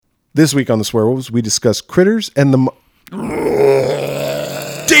This week on the Swearwolves, we discuss critters and the...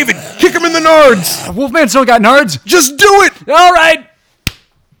 David, kick him in the nards! Wolfman still got nards? Just do it! All right!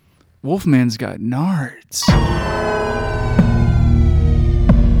 Wolfman's got nards.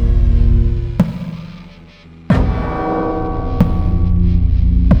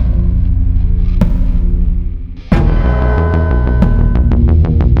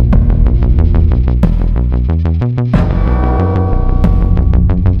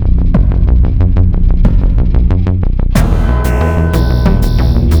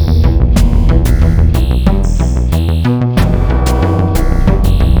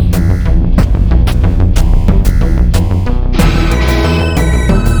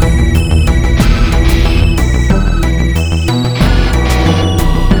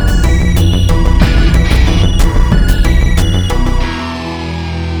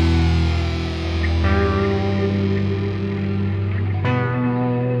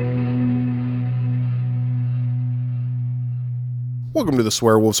 Welcome to the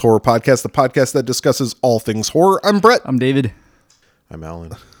Swearwolves Horror Podcast, the podcast that discusses all things horror. I'm Brett. I'm David. I'm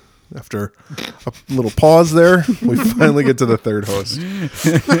Alan. After a little pause there, we finally get to the third host.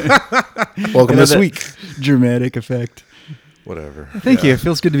 Welcome this week. Dramatic effect. Whatever. Thank you. It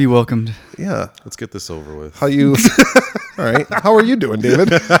feels good to be welcomed. Yeah. Let's get this over with. How you... All right. How are you doing, David?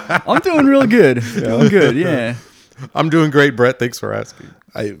 I'm doing real good. Doing good, yeah. I'm doing great, Brett. Thanks for asking.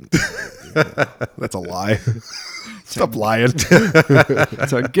 That's a lie. Stop lying.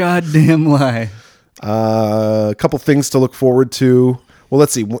 It's a goddamn lie. A couple things to look forward to. Well,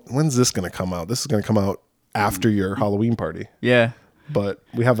 let's see. When's this going to come out? This is going to come out after your Halloween party. Yeah. But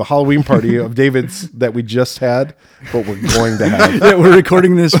we have a Halloween party of David's that we just had, but we're going to have. Yeah, we're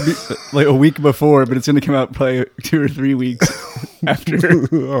recording this like a week before, but it's going to come out probably 2 or 3 weeks after.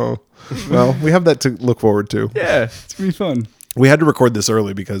 Oh. Well, we have that to look forward to. Yeah, it's going to be fun. We had to record this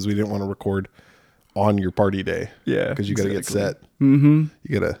early because we didn't want to record on your party day. Yeah. Because you got to get set. Mm-hmm.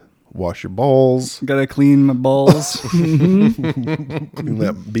 You got to wash your balls. Got to clean my balls. Clean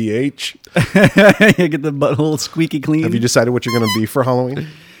that BH. Get the butthole squeaky clean. Have you decided what you're going to be for Halloween?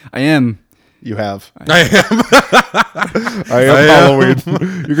 I am. You have. I am. I am Halloween.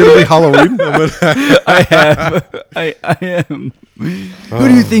 You're going to be Halloween? I have. I am. Who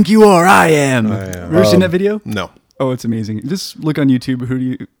do you think you are? I am. Have you ever seen that video? No. Oh, it's amazing. Just look on YouTube. Who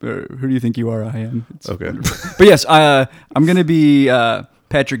do you think you are? I am. It's Okay. wonderful. But yes, I'm going to be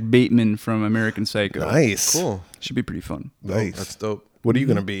Patrick Bateman from American Psycho. Nice. Cool. Should be pretty fun. Nice. That's dope. What are you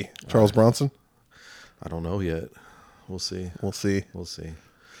going to be? Charles Bronson? I don't know yet. We'll see. We'll see. We'll see.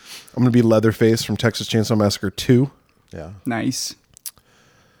 I'm going to be Leatherface from Texas Chainsaw Massacre 2. Yeah. Nice.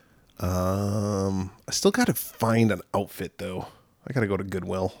 I still got to find an outfit, though. I got to go to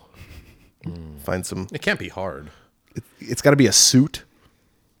Goodwill. Find some. It can't be hard. It's got to be a suit,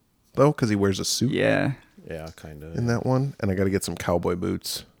 though, because he wears a suit Yeah. Yeah, kind of. in that one. And I got to get some cowboy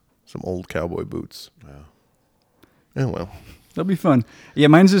boots, some old cowboy boots. Yeah. Oh, well. That'll be fun. Yeah,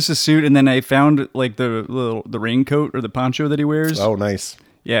 mine's just a suit, and then I found like the raincoat or the poncho that he wears. Oh, nice.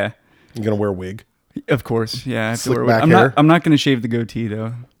 Yeah. You going to wear a wig? Of course. Yeah. I have to Slick wear back I'm hair? I'm not going to shave the goatee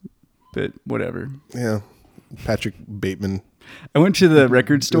though. But whatever. Yeah. Patrick Bateman. I went to the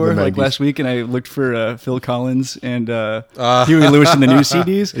record store like 90s. last week, and I looked for Phil Collins and Huey Lewis and the new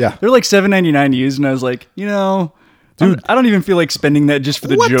CDs. Yeah. They're like $7.99 used, and I was like, dude, I don't even feel like spending that just for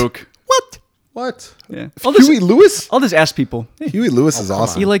the joke. What? Yeah, Huey Lewis? I'll just ask people. Hey, Huey Lewis is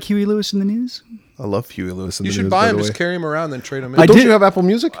awesome. you like Huey Lewis in the news? I love Huey Lewis in You the should news, buy by him. the Just way. carry him around, then trade him in. But don't did- you have Apple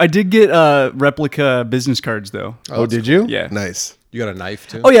Music? I did get replica business cards though. Oh, did you? Yeah. Nice. You got a knife,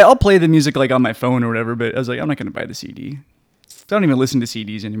 too? Oh yeah, I'll play the music like on my phone or whatever. But I was like, I'm not going to buy the CD. I don't even listen to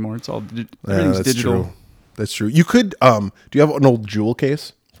CDs anymore. It's all everything's that's digital. True. That's true. You could. Do you have an old jewel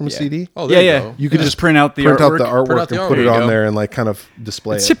case from a Yeah. CD? Oh, there Yeah, you yeah. go. You could just print out the Print artwork. out the artwork Print out the and put artwork. it There you on go. there and like kind of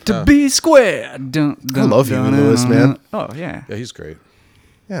display it. Tip to be square. Dun, dun, I love Huey Lewis, man. Oh yeah. Yeah, he's great.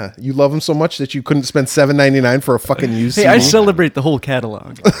 Yeah, you love him so much that you couldn't spend $7.99 for a fucking used Hey, CD. I celebrate the whole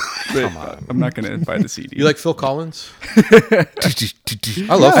catalog. Come on. I'm not going to buy the CD. You like Phil Collins?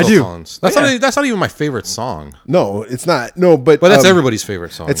 I love I Phil do. Collins. That's not even my favorite song. No, it's not. No, but But that's everybody's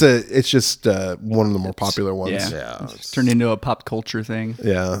favorite song. It's just one of the more popular ones. Yeah. Yeah. It's turned into a pop culture thing.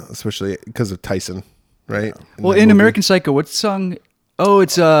 Yeah, especially because of Tyson, right? Well, that in movie. American Psycho, what's the song? Oh,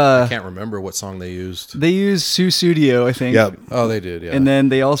 it's I can't remember what song they used. they use Sue Studio, I think. Yep. Oh, they did, yeah. And then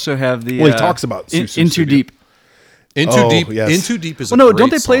they also have the Well, he talks about Sue Into Studio. Deep. Into Oh, Deep. yes. Into Deep is a Well, no, great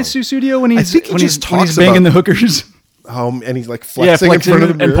don't they play song. Sue Studio when he's think he when just he's, when he's talks banging about- the hookers? And he's like Yeah, flexing in front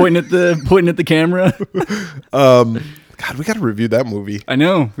of the and mirror. pointing at the camera. God, we got to review that movie. I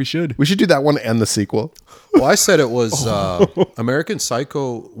know we should. We should do that one and the sequel. Well, I said it was American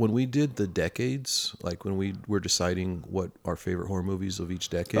Psycho when we did the decades, like when we were deciding what our favorite horror movies of each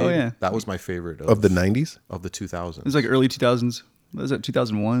decade. Oh, yeah. That was my favorite Of the 90s? of the 2000s. It was like early 2000s. Was that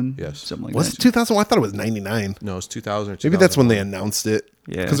 2001? Yes. Something like Was that. it 2000? I thought it was 99. No, it's 2000 or Maybe that's when 2001. they announced it.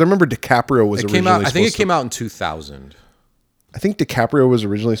 Yeah. Because I remember DiCaprio was It originally came out. I think it supposed came out in 2000. I think DiCaprio was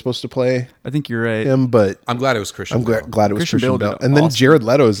originally supposed to play I think you're right. him, but I'm glad it was Christian. I'm Bale. glad it was Christian Christian Bale Bale. did And then awesome. Jared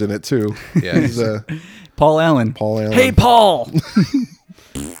Leto's in it too. Yeah. He's Paul Allen. Paul Allen. Hey, Paul.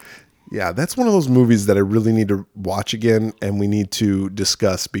 Yeah, that's one of those movies that I really need to watch again and we need to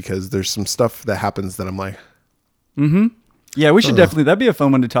discuss because there's some stuff that happens that I'm like, Yeah, we should definitely. That'd be a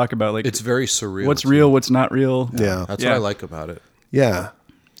fun one to talk about. Like, It's very surreal. what's too. real, what's not real. yeah. That's Yeah. what I like about it. Yeah.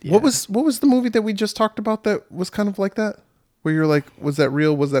 What was the movie that we just talked about that was kind of like that? Where you're like, was that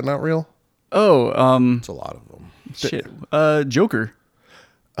real? Was that not real? Oh, It's a lot of them. shit. Joker.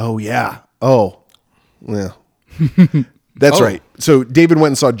 Oh yeah. Oh. Yeah. That's Oh. right. So David went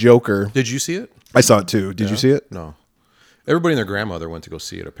and saw Joker. Did you see it? I saw it too. Did you see it? No. Everybody and their grandmother went to go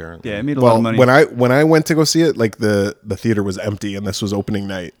see it. Apparently. Yeah, it made a lot Well, of money. when I went to go see it, like the theater was empty and this was opening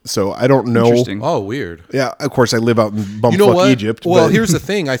night. So I don't know. Interesting. Oh, weird. Yeah, of course I live out in bumfuck You know what? Egypt. Well, but- here's the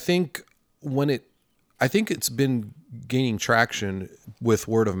thing. I think it's been gaining traction with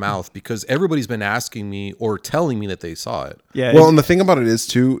word of mouth because everybody's been asking me or telling me that they saw it. Yeah. Well, and the thing about it is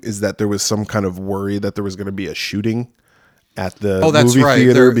too is that there was some kind of worry that there was going to be a shooting at the Oh, that's movie right.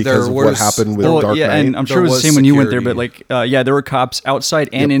 theater There because of what was- happened with well, Dark yeah, Knight. and I'm sure There it was the was same when you went there, but security. like, there were cops outside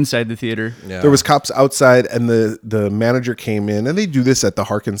and inside the theater. Yeah. There was cops outside, and the manager came in, and they do this at the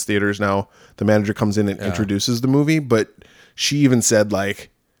Harkins theaters now. The manager comes in and introduces the movie, but she even said like,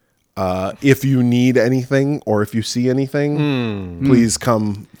 if you need anything or if you see anything, please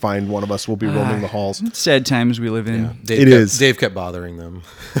come find one of us. We'll be roaming the halls. Sad times we live in. Dave kept bothering them.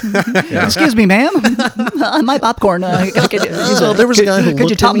 Excuse me, ma'am. My popcorn. there was a guy who Could you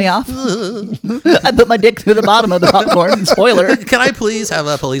looked top at me off? I put my dick through the bottom of the popcorn. Spoiler. Can I please have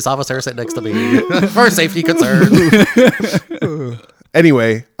a police officer sit next to me for safety concerns?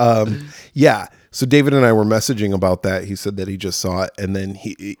 Anyway, yeah. So David and I were messaging about that. He said that he just saw it, and then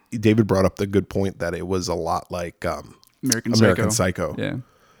David brought up the good point that it was a lot like American Psycho. Yeah.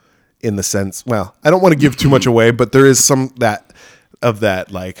 In the sense, well, I don't want to give too much away, but there is some that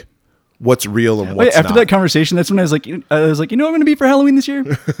like what's real and what's After not. that conversation, that's when I was like, you know what I'm going to be for Halloween this year?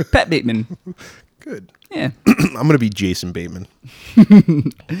 Pat Bateman. Good. Yeah. I'm gonna be Jason Bateman.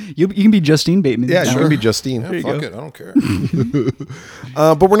 You can be Justine Bateman. Yeah, Now. you can be Justine. Yeah, fuck it. I don't care.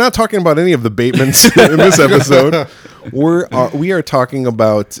 But we're not talking about any of the Batemans in this episode. We are talking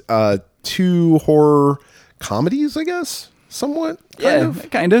about two horror comedies, I guess, somewhat.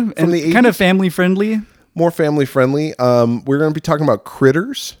 Kind of. From And the kind of 80s? family friendly. More family friendly. We're going to be talking about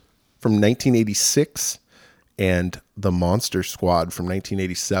Critters from 1986 and The Monster Squad from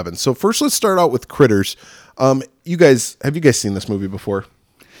 1987. So first, let's start out with Critters. Have you guys seen this movie before?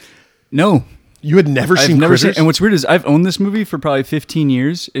 No. You had never I've seen never Critters? seen, and what's weird is I've owned this movie for probably 15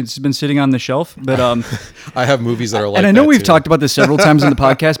 years. It's been sitting on the shelf, but I have movies that are like and I know that, we've too. talked about this several times on the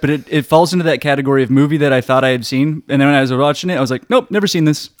podcast, but it falls into that category of movie that I thought I had seen, and then when I was watching it, I was like, nope, never seen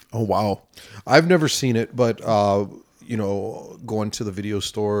this. Oh wow. I've never seen it, but going to the video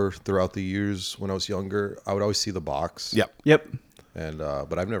store throughout the years when I was younger, I would always see the box. Yep. And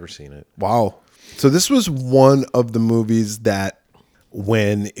but I've never seen it. Wow. So this was one of the movies that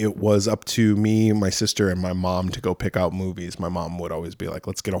when it was up to me, my sister, and my mom to go pick out movies, my mom would always be like,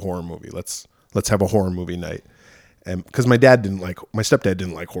 let's get a horror movie. Let's have a horror movie night. And because my stepdad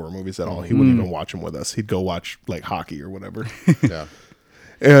didn't like horror movies at all. He wouldn't even watch them with us. He'd go watch like hockey or whatever. Yeah.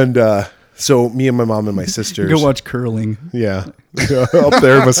 And so me and my mom and my sisters Go watch curling. Yeah. Up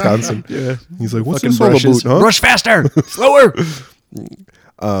there in Wisconsin. Yeah. He's like, what's Fucking this all brushes. about, huh? Brush faster, slower.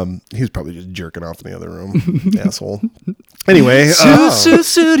 He was probably just jerking off in the other room. Asshole. Anyway,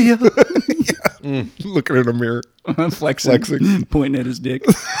 Studio. looking in a mirror. Flexing. Pointing at his dick.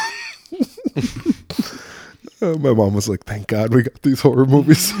 My mom was like, thank God we got these horror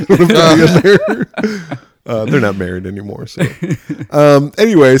movies. Don't have to be in there. They're not married anymore. So,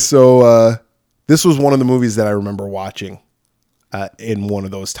 anyway, so this was one of the movies that I remember watching in one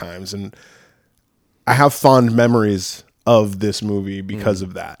of those times. And I have fond memories of this movie because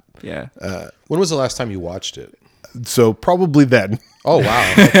of that. Yeah. When was the last time you watched it? So probably then. Oh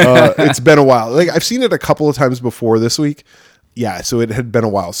wow. It's been a while. Like I've seen it a couple of times before this week. Yeah, so it had been a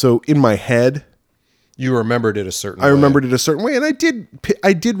while. So in my head, You remembered it a certain I remembered it a certain way, and I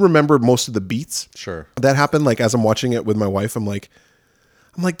did remember most of the beats. Sure. That happened. Like as I'm watching it with my wife, I'm like,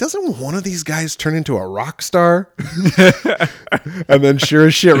 I'm like, doesn't one of these guys turn into a rock star? And then sure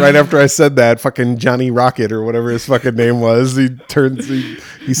as shit, right after I said that, fucking Johnny Rocket or whatever his fucking name was, he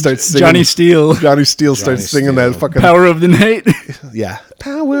starts singing. Johnny Steele. Johnny Steele starts singing that fucking Power of the Night. yeah.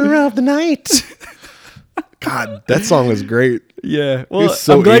 Power of the night. God, that song was great. Yeah. Well, It's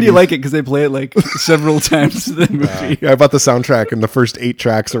so I'm glad you 80s. like it because they play it like several times in the movie. Yeah, I bought the soundtrack, and the first 8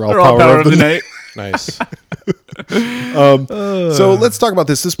 tracks are all, They're all Power of the Night. Night. Nice. So let's talk about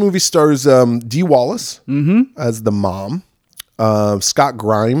this. This movie stars Dee Wallace as the mom, Scott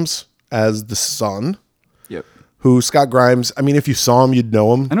Grimes as the son. Yep. Who Scott Grimes? I mean, if you saw him, you'd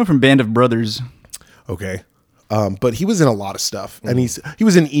know him. I know from Band of Brothers. Okay. But he was in a lot of stuff, and he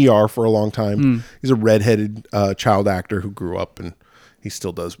was in ER for a long time. He's a redheaded child actor who grew up, and he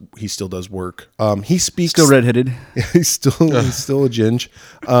still does work. He speaks Still redheaded. he's still a ginge.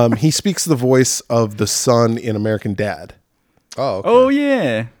 He speaks the voice of the son in American Dad. Oh, okay. Oh,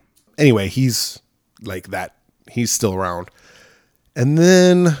 yeah. Anyway, he's like that. He's still around. And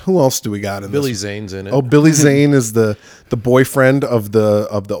then who else do we got in Billy this? Zane's in it. Oh, Billy Zane is the boyfriend of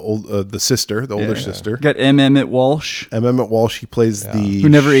the sister, the older sister. Got M. Emmett Walsh. Emmett Walsh. He plays the Who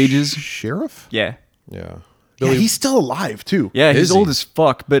never ages. sheriff. Yeah. Yeah. Yeah, he's still alive too. Yeah, he's Is he? old as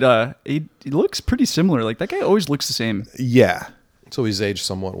fuck, but he looks pretty similar. Like, that guy always looks the same. Yeah. So he's aged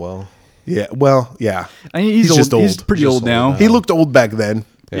somewhat well. Yeah. Well, yeah. I mean, he's old. just He's old. pretty Just old old now. now. He looked old back then.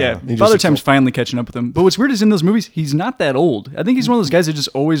 Yeah, He just Father looks Time's old. finally catching up with him. But what's weird is in those movies, he's not that old. I think he's one of those guys that just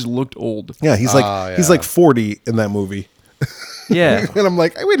always looked old. Yeah, he's yeah. like 40 in that movie. Yeah. And I'm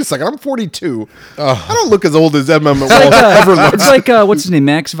like, hey, wait a second, I'm 42. I don't look as old as Emmett Walsh It's ever looks. it's like what's his name,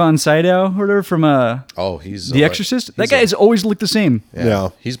 Max von Sydow, or whatever from Oh, he's The Exorcist. That guy's always looked the same. Yeah.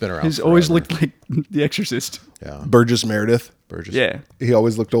 He's been around. He's always forever. looked like The Exorcist. Yeah. Burgess Meredith. Burgess. Yeah. He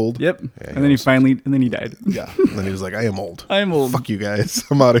always looked old. Yep. And then he died. Yeah. And then he was like, I am old. I am old. Fuck you guys.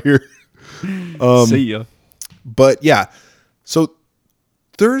 I'm out of here. See ya. But yeah. So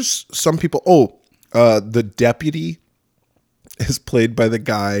there's some people. The deputy is played by the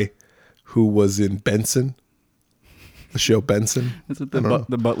guy who was in Benson, the show Benson. Is it the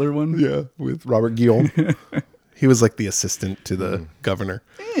Butler one? Yeah, with Robert Guillaume. He was like the assistant to the governor.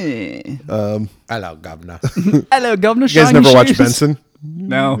 Hello, governor. Hello, Governor. You guys never watched Benson?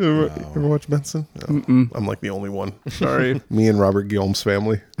 No. Ever watch Benson? No. I'm like the only one. Sorry. Me and Robert Guillaume's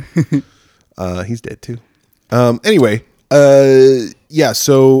family. He's dead too. Anyway, yeah.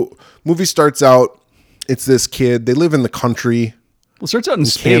 So movie starts out. It's this kid. They live in the country, Well, it starts out in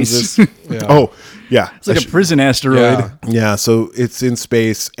space. Kansas. Oh, yeah. It's like a prison asteroid. Yeah. Yeah, so it's in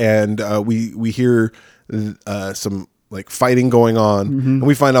space, and we hear some like fighting going on, and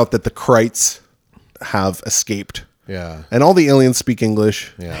we find out that the Krites have escaped. Yeah. And all the aliens speak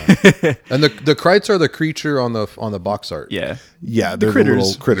English. Yeah. And the Krites are the creature on the box art. Yeah. Yeah, they're the critters.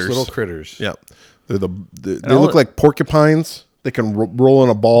 little critters. Those little critters. Yeah, they're they look like porcupines. They can roll in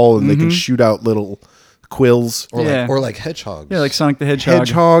a ball, and they can shoot out little quills. Or like hedgehogs. Yeah, like Sonic the Hedgehog.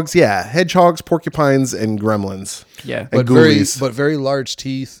 Hedgehogs, yeah, hedgehogs, porcupines, and gremlins. Yeah. and but ghoulies. very large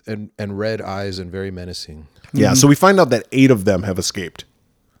teeth and red eyes and very menacing. Yeah, so we find out that 8 of them have escaped,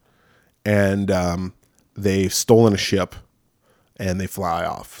 and they've stolen a ship, and they fly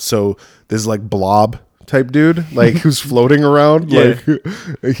off. So this like blob type dude, like who's floating around, Yeah.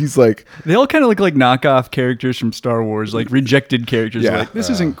 like he's like, They all kind of look like knockoff characters from Star Wars, like rejected characters. Yeah. Like, this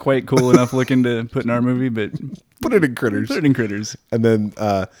isn't quite cool enough looking to put in our movie, but put it in critters. put it in critters. And then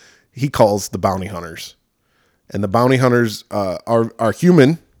he calls the bounty hunters, and the bounty hunters are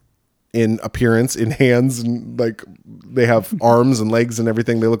human in appearance, in hands, and like they have arms and legs and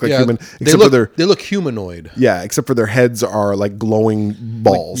everything. They look like human, they look humanoid. yeah, except for their heads are like glowing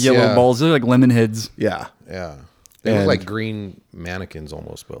balls. Yellow Yeah. balls. They're like lemon heads. Yeah, Yeah. They And- look like green mannequins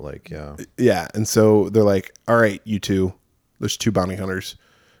almost, but like, yeah. yeah. And so they're like, "All right, you two. There's 2 bounty hunters.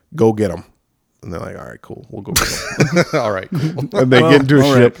 Go get them." And they're like, "All right, cool. We'll go get them." All right, cool. And they get into a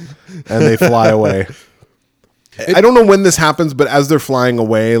all ship and they fly away. I don't know when this happens, but as they're flying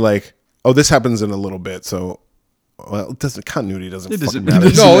away, like, oh, this happens in a little bit. So, well, it doesn't, continuity doesn't fucking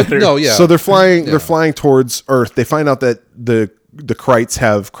matter. No, yeah. So they're flying. They're flying towards Earth. They find out that the Krites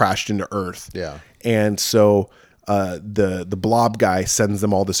have crashed into Earth. Yeah. And so the blob guy sends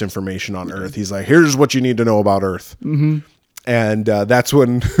them all this information on Earth. He's like, "Here's what you need to know about Earth." Mm-hmm. And that's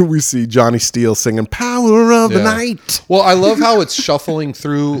when we see Johnny Steele singing "Power of the Yeah. Night." Well, I love how it's shuffling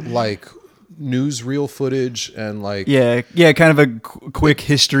through like newsreel footage and like Yeah, kind of a quick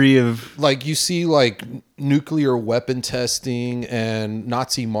history of like you see like nuclear weapon testing and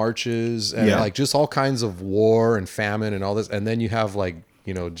Nazi marches and Yeah. like just all kinds of war and famine and all this, and then you have like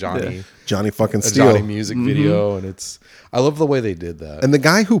Johnny fucking a Steele. Johnny music video, and I love the way they did that. And the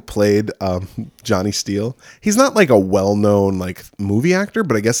guy who played Johnny Steele, he's not like a well-known like movie actor,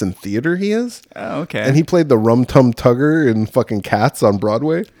 but I guess in theater he is. Oh, okay. And he played the Rum Tum Tugger in fucking Cats on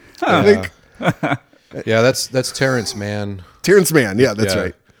Broadway. I think. Yeah, that's Terrence Mann. Terrence Mann, yeah, that's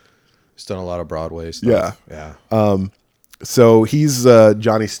right. He's done a lot of Broadway stuff. Yeah. Yeah. So he's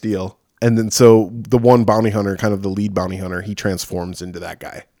Johnny Steele. And then so the one bounty hunter, kind of the lead bounty hunter, he transforms into that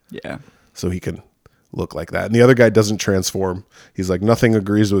guy. Yeah. So he can look like that. And the other guy doesn't transform. He's like, nothing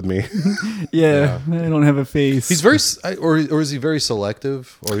agrees with me. Yeah. I don't have a face. He's very, or is he very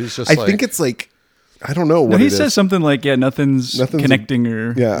selective? Or he's just I think it's like, I don't know what he it says is. something like, nothing's connecting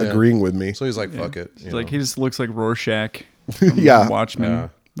or... Yeah, agreeing with me. So he's like, fuck it. It's like he just looks like Rorschach from Yeah. Watchmen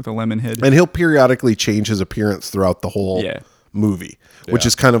with a lemon head. And he'll periodically change his appearance throughout the whole movie, which Yeah.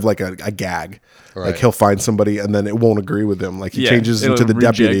 is kind of like a gag. Right. Like he'll find somebody and then it won't agree with him. Like he Yeah, changes it'll into the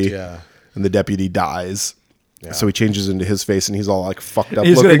reject. deputy Yeah. and the deputy dies. Yeah. So he changes into his face and he's all like fucked up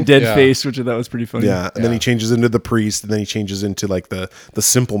He's got looking. a dead Yeah. face, which I thought was pretty funny. Yeah. And then he changes into the priest and then he changes into like the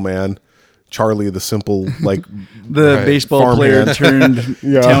simple man. Charlie, the simple, like The baseball player Farmhand.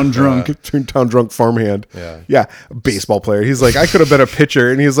 turned town drunk. turned town drunk farmhand. Yeah. Baseball player. He's like, I could have been a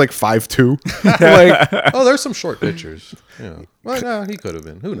pitcher, and he's like 5'2". Like, Oh, there's some short pictures. Yeah. Well, no, he could have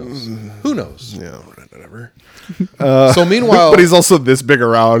been. Who knows? Who knows? yeah, whatever. So meanwhile, But he's also this big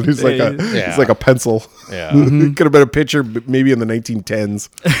around. He's like a Yeah. he's like a pencil. yeah. He could have been a pitcher, but maybe in the 1910s.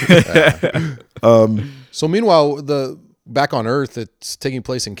 So meanwhile, back on Earth, it's taking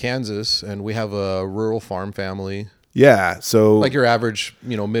place in Kansas, and we have a rural farm family, Yeah. So like your average,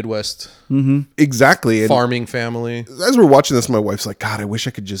 Midwest exactly. And farming family. as we're watching this, my wife's like, God, I wish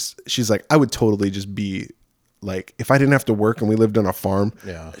I could just. She's like, I would totally just be. Like, if I didn't have to work and we lived on a farm,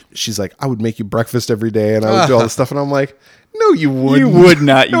 Yeah. she's like, I would make you breakfast every day and I would do all this stuff. And I'm like, no, you wouldn't. You would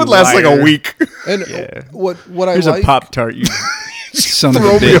not, It you would last like liar. a week. And what I Here's like, a Pop-Tart, you son of a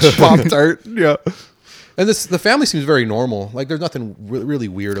Throw me a bitch. Pop-Tart. Yeah. and the family seems very normal. Like there's nothing really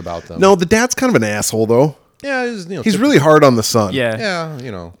weird about them. No, the dad's kind of an asshole, though. Yeah, He's really hard on the son. Yeah.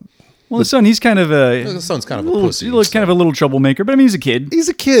 Yeah. Well, the son, he's kind of The son's kind of a pussy. He looks kind of a little troublemaker, but I mean, he's a kid. He's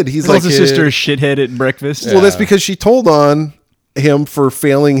a kid. He's Calls like, his sister a shithead at breakfast. well, that's because she told on him for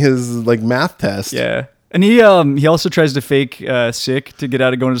failing his like math test. Yeah. And he also tries to fake sick to get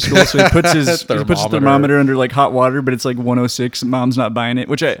out of going to school. So he puts his thermometer under like hot water, but it's like 106. Mom's not buying it,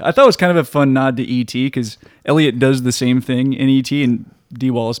 which I thought was kind of a fun nod to E.T. because Elliot does the same thing in E.T. and D.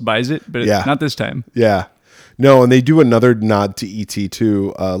 Wallace buys it, but not this time. Yeah. No, and they do another nod to E.T.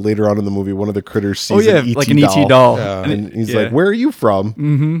 too. Later on in the movie, one of the critters sees an E.T. like an E.T. doll. Yeah. And he's like, where are you from?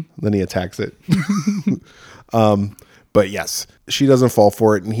 Mm-hmm. Then he attacks it. But yes, she doesn't fall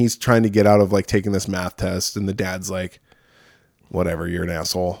for it. And he's trying to get out of like taking this math test. And the dad's like, whatever, you're an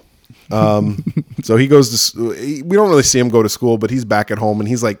asshole. So he goes to, we don't really see him go to school, but he's back at home and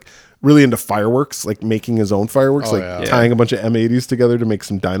he's like really into fireworks, like making his own fireworks, tying a bunch of M80s together to make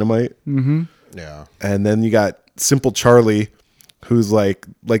some dynamite. Mm-hmm. Yeah. And then you got Simple Charlie, who's like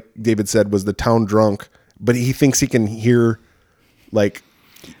David said, was the town drunk, but he thinks he can hear like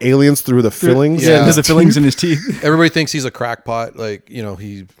aliens through the fillings. Yeah, through the fillings in his teeth. Everybody thinks he's a crackpot. Like,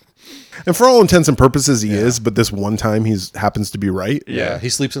 he. And for all intents and purposes, he is, but this one time happens to be right. Yeah. He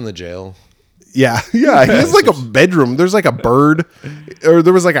sleeps in the jail. Yeah. Yeah. He has like a bedroom. There's like a bird, or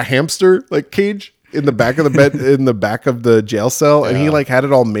there was like a hamster like cage in the back of the bed, in the back of the jail cell. And he like had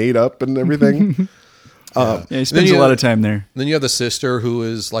it all made up and everything. Yeah, he spends a lot of time there. Then you have the sister who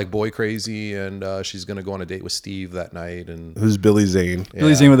is like boy crazy, and she's gonna go on a date with Steve that night. And Who's Billy Zane?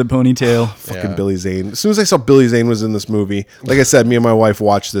 Billy Zane with a ponytail. Fucking Billy Zane. As soon as I saw Billy Zane was in this movie, like I said, me and my wife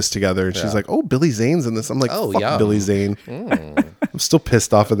watched this together, and she's like, "Oh, Billy Zane's in this." I'm like, Oh, "Fuck yeah. Billy Zane." I'm still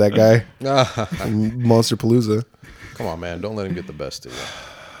pissed off at that guy. Monster Palooza. Come on, man, don't let him get the best of you.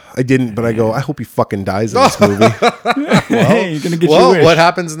 I didn't, but I go, I hope he fucking dies in this movie. Hey, you're gonna get your Well, wish. what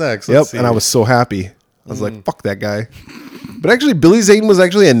happens next? Yep, Let's see. and I was so happy. I was like, fuck that guy. But actually, Billy Zane was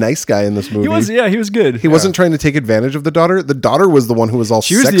actually a nice guy in this movie. He was good. He wasn't trying to take advantage of the daughter. The daughter was the one who was all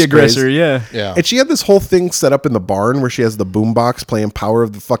She was sex the aggressor, crazed. yeah. Yeah. And she had this whole thing set up in the barn where she has the boombox playing Power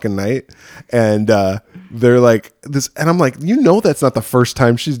of the fucking Night. And they're like, this. And I'm like, that's not the first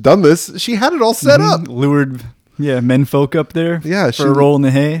time she's done this. She had it all set up. Lured, menfolk up there Yeah, for a roll in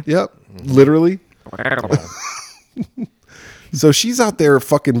the hay. Yep. Literally. So she's out there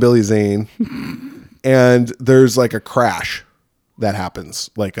fucking Billy Zane. And there's like a crash that happens.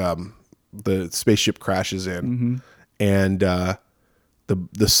 Like the spaceship crashes in. And the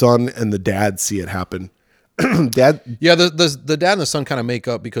son and the dad see it happen. Dad. Yeah, the dad and the son kind of make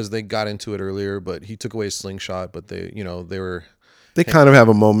up because they got into it earlier, but he took away his slingshot. But they were They kind of have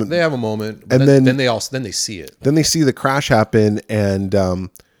a moment. They have a moment, And then then- they see it, Then they see the crash happen, and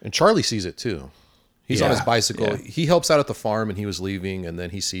and Charlie sees it too. He's on his Yeah, bicycle. He helps out at the farm, and he was leaving, and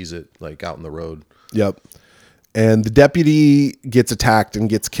then he sees it like out in the road. yep. And the deputy gets attacked and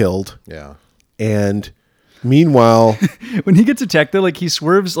gets killed. Yeah. And meanwhile, When he gets attacked, though, like he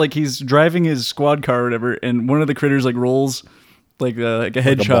swerves, like he's driving his squad car or whatever, and one of the critters like rolls like a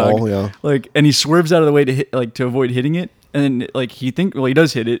hedgehog, ball, yeah. like, and he swerves out of the way to hit, like to avoid hitting it, and like he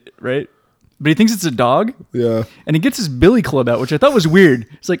does hit it, right? But he thinks it's a dog. yeah. And he gets his billy club out, which I thought was weird.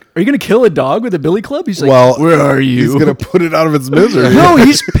 It's like, are you going to kill a dog with a billy club? He's like, Well, where are you? He's gonna put it out of its misery. No,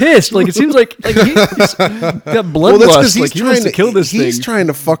 he's pissed. Like, it seems like he's got bloodlust. Like, he wants to kill this He's thing. trying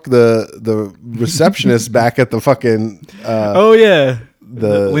to fuck the receptionist back at the fucking. Oh, yeah.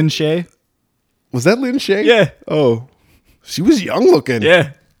 the- Lin Shay. Was that Lin Shay? Yeah. Oh, she was young looking.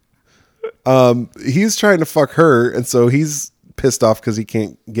 Yeah. He's trying to fuck her, and so he's pissed off because he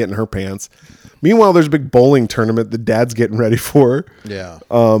can't get in her pants. Meanwhile, there's a big bowling tournament the dad's getting ready for. Yeah.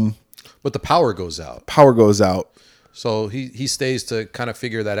 But the power goes out. Power goes out So he stays to kind of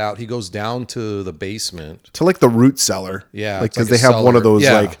figure that out. He goes down to the basement. to like the root cellar. Yeah, like it's like because a they have one of cellar. those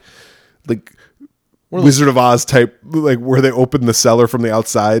Yeah. like Wizard of Oz type, like where they open the cellar from the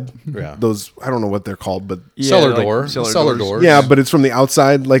outside. Yeah. Those I don't know what they're called, but Yeah, cellar like door. cellar doors. Doors. yeah, but it's from the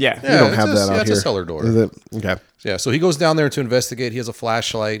outside. Like Yeah. we Yeah, don't have it's that a- out it's here. a cellar door. Is it? Okay. Yeah, so he goes down there to investigate. He has a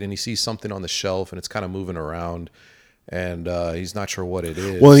flashlight and he sees something on the shelf and it's kind of moving around, and he's not sure what it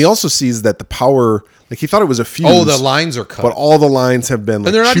is. Well, and he also sees that the power, like he thought it was a fuse. oh, the lines are cut, but all the lines have been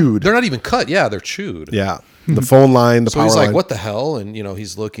like and they're chewed. not even cut. Yeah, they're chewed. Yeah, the phone line, the So power he's like, line. "What the hell?" And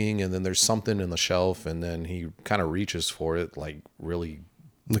he's looking, and then there's something in the shelf, and then he kind of reaches for it, like really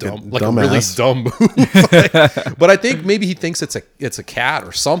dumb, like a really dumbass. dumb move. Like, but I think maybe he thinks it's a cat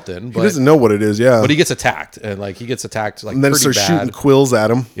or something. He But doesn't know what it is. Yeah, but he gets attacked, and like he gets attacked like and then it pretty starts bad. shooting quills at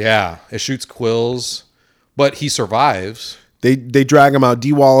him. Yeah, it shoots Quills, but he survives. They drag him out.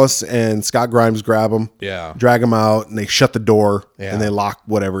 D. Wallace and Scott Grimes grab him. Yeah. drag him out, and they shut the door Yeah. and they lock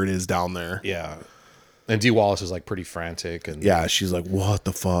whatever it is down there. Yeah, and D. Wallace is like pretty frantic, and Yeah, she's like, "What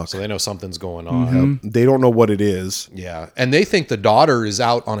the fuck?" so they know something's going on. They don't know what it is. Yeah, and they think the daughter is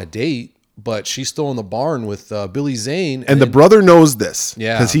out on a date, but she's still in the barn with Billy Zane, And the brother knows this,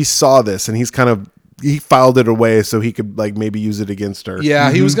 Yeah. because he saw this, and he filed it away so he could like maybe use it against her.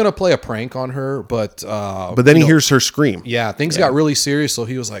 Yeah, he was gonna play a prank on her, but but then he hears her scream. yeah, things got really serious, so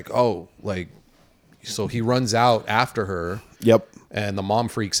he was like, "Oh, like," so he runs out after her, Yep, and the mom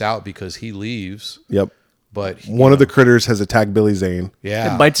freaks out because he leaves, yep. but One of the critters has attacked Billy Zane.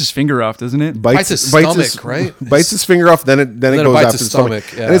 yeah, It bites his finger off, doesn't it? Bites his stomach, right? Bites his finger off, then it goes bites after his his stomach.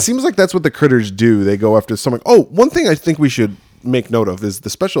 stomach, yeah. And it seems like that's what the critters do. They go after the stomach. Oh, one thing I think we should make note of is the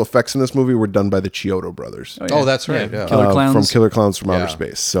special effects in this movie were done by the Chiodo brothers. Oh, that's right. Yeah. Killer Clowns. From Killer Clowns from Outer Yeah.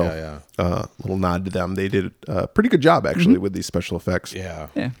 Space. So, Yeah, little nod to them. They did a pretty good job actually with these special effects. Yeah.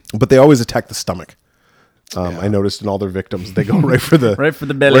 Yeah. But they always attack the stomach. I noticed in all their victims, they go right for the Right for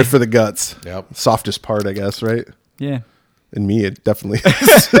the belly. right for the guts. Yep. Softest part, I guess, right? Yeah. In me, it definitely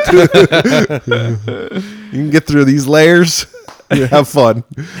is. You can get through these layers. You have fun.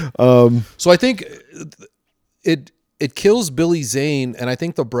 So I think it kills Billy Zane, and I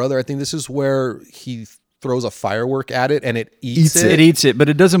think the brother. I think this is where he throws a firework at it, and it eats it. It eats it, but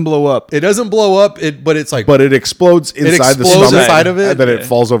it doesn't blow up. It doesn't blow up. But it's like. But it explodes inside the explodes stomach, inside of it. and then it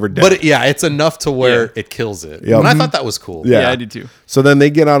falls over dead. But it's enough to where Yeah. it kills it. Yep. And I thought that was cool. Yeah. Yeah, I did too. So then they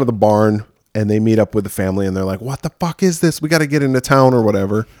get out of the barn and they meet up with the family, and they're like, "What the fuck is this? We got to get into town or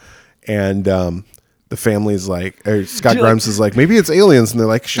whatever." And the family's like, or Scott you like- Grimes is like, "Maybe it's aliens," and they're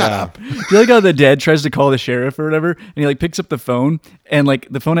like, "Shut up." Do you like how the dad tries to call the sheriff or whatever, and he like picks up the phone, and like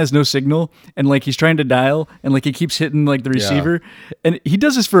the phone has no signal, and like he's trying to dial, and like he keeps hitting like the receiver, and he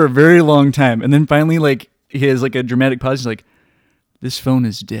does this for a very long time, and then finally like he has like a dramatic pause. He's like, "This phone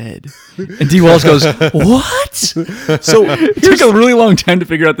is dead," and D. Walls goes, "What?" So It took a really long time to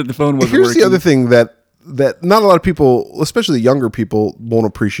figure out that the phone wasn't here's working. the other thing that not a lot of people, especially younger people, won't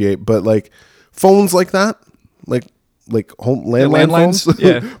appreciate, but like phones like that, like home landline landlines? phones,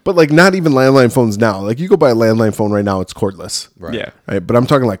 Yeah. but like not even landline phones now. Like you go buy a landline phone right now, it's cordless, Right. Yeah. right? But I'm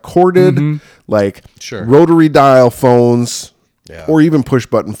talking like corded, like Sure. rotary dial phones, Yeah. or even push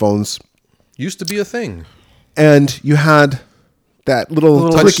button phones. Used to be a thing. And you had that little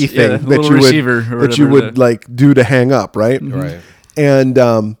Little clicky touch- yeah, thing the that little you receiver or would that you whatever would like do to hang up, right? Right. And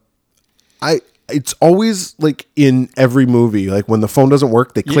it's always like in every movie, like when the phone doesn't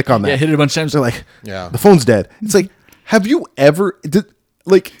work, they click on that. Yeah, hit it a bunch of times. They're like, Yeah. the phone's dead. It's like, have you ever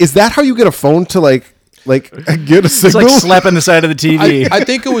is that how you get a phone to like like get a It's signal. like slapping the side of the TV. I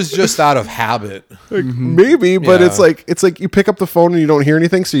think it was just out of habit. Maybe, but Yeah. it's like you pick up the phone and you don't hear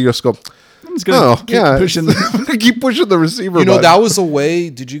anything, so you just go, I'm just gonna keep pushing. keep pushing the receiver. You know, button. that was a way.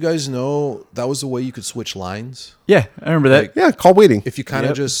 Did you guys know that was a way you could switch lines? Yeah, I remember that. yeah, call waiting. If you kind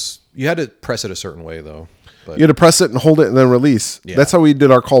of you had to press it a certain way though. But You had to press it and hold it and then release. Yeah. That's how we did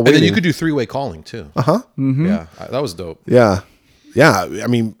our call and waiting. then you could do 3-way calling too. Yeah, that was dope. Yeah. I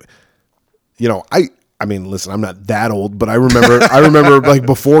mean, you know, I mean, listen, I'm not that old, but I remember like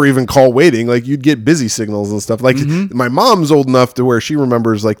before even call waiting, like you'd get busy signals and stuff. Like my mom's old enough to where she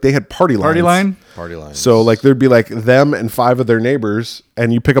remembers like they had party lines. Party lines. So like there'd be like them and 5 of their neighbors,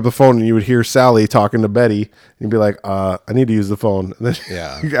 and you pick up the phone and you would hear Sally talking to Betty, and you'd be like, I need to use the phone. And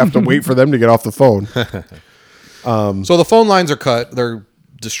then you have to wait for them to get off the phone. So the phone lines are cut; they're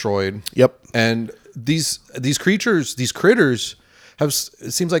destroyed. Yep. And these critters have.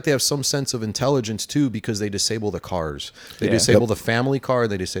 It seems like they have some sense of intelligence too, because they disable the cars. They disable the family car.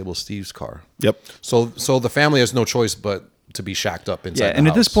 They disable Steve's car. Yep. So the family has no choice but to be shacked up inside. Yeah, the and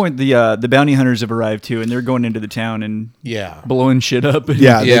at this house. point, the bounty hunters have arrived too, and they're going into the town and blowing shit up.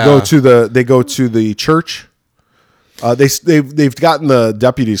 Yeah, Yeah. They go to the church. They've gotten the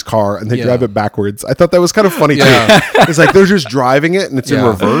deputy's car and they drive it backwards. I thought that was kind of funny too. It's like they're just driving it and it's in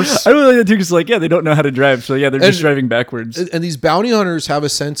reverse. I really like that too, because they don't know how to drive, so they're just driving backwards. And these bounty hunters have a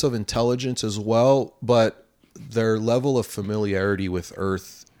sense of intelligence as well, but their level of familiarity with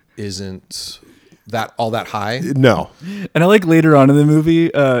Earth isn't all that high. No, And I like later on in the movie,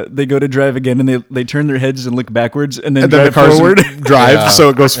 they go to drive again and they turn their heads and look backwards and then and then drive the cars forward. drive so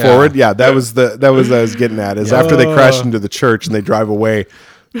it goes forward. Yeah, that was what I was getting at. Is after they crash into the church and they drive away,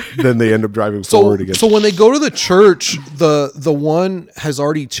 then they end up driving forward again. So when they go to the church, the one has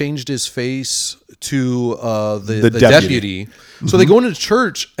already changed his face to the deputy. So they go into the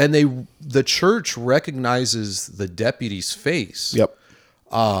church and the church recognizes the deputy's face. Yep.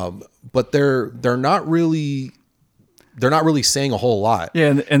 But they're not really saying a whole lot.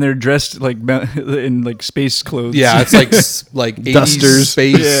 Yeah, and they're dressed like in like space clothes. Yeah, it's like 80s Dusters.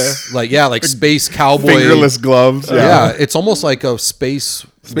 space, like space cowboy, Fingerless gloves. Yeah, it's almost like a space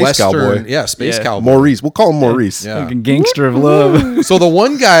western. cowboy. Yeah, space Yeah. cowboy. Maurice. We'll call him Maurice. Yeah. Fucking gangster of love. So the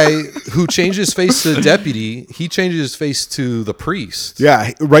one guy who changed his face to the deputy, he changed his face to the priest.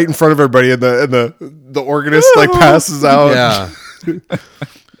 Yeah, right in front of everybody, and the organist like passes out. Yeah.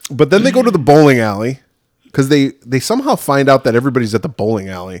 But then they go to the bowling alley because they somehow find out that everybody's at the bowling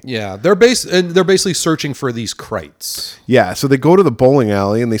alley. Yeah. They're basically searching for these krites. Yeah, so they go to the bowling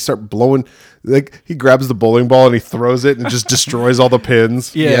alley and they start blowing. Like he grabs the bowling ball and he throws it and just destroys all the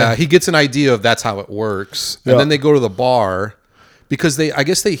pins. Yeah. He gets an idea of that's how it works. And Yeah. then they go to the bar because I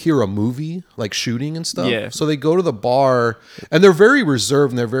guess they hear a movie like shooting and stuff. Yeah. So they go to the bar and they're very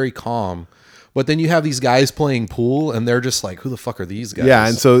reserved and they're very calm. But then you have these guys playing pool and they're just like, who the fuck are these guys? Yeah,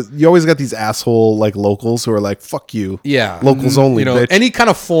 and so you always got these asshole like locals who are like, "Fuck you." Yeah. locals only. You know, bitch. any kind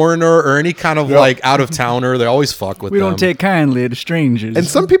of foreigner or any kind of like out of towner, they always fuck with We them. don't take kindly to strangers. And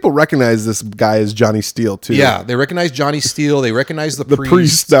some people recognize this guy as Johnny Steele too. Yeah, they recognize Johnny Steele. They recognize the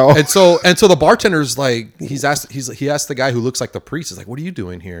priest now. and so the bartender's like, he asked the guy who looks like the priest. He's like, "What are you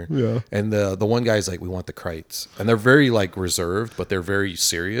doing here?" Yeah. And the one guy's like, "We want the krites," and they're very like reserved, but they're very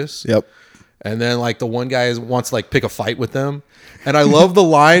serious. Yep. And then like the one guy wants to like pick a fight with them, and I love the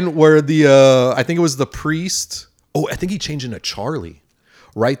line where I think it was the priest. Oh, I think he changed into Charlie,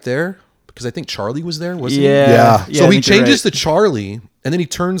 right there, because I think Charlie was there, wasn't he? Yeah. So I he think you're changes right. to Charlie, and then he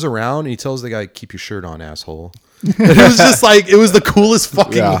turns around and he tells the guy, "Keep your shirt on, asshole." And it was just like it was the coolest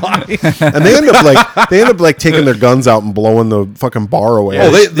fucking Yeah. line. And they end up like taking their guns out and blowing the fucking bar away.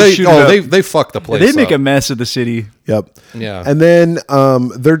 Oh, shoot it up. they fucked the place. they make up. a mess of the city. Yep. Yeah. And then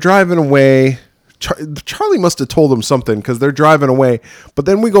they're driving away. Charlie must have told them something because they're driving away. But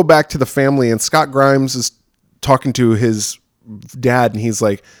then we go back to the family, and Scott Grimes is talking to his dad, and he's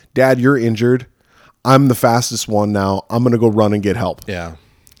like, "Dad, you're injured. I'm the fastest one now. I'm gonna go run and get help." Yeah.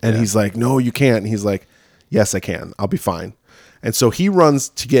 And he's like, "No, you can't." And he's like, "Yes, I can. I'll be fine." And so he runs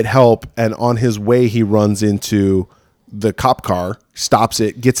to get help, and on his way, he runs into the cop car, stops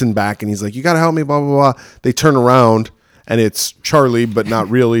it, gets in back, and he's like, "You gotta help me." Blah blah blah. They turn around. And it's Charlie, but not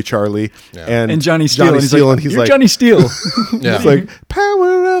really Charlie. And Johnny Steele. Johnny Steele, and You're he's like, Johnny Steele. Yeah. It's like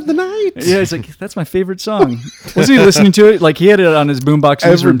power of the night. Yeah, he's like, that's my favorite song. Was he listening to it? Like he had it on his boombox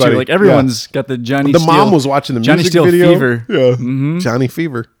in his room too. Everybody, Like everyone's got the Johnny The Steele. mom was watching the Johnny music Steele video. fever. Yeah, Johnny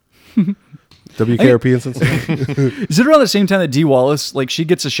Fever. WKRP in Cincinnati. Is it around the same time that Dee Wallace, like, she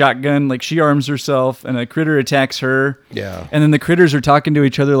gets a shotgun, like, she arms herself, and a critter attacks her? Yeah. And then the critters are talking to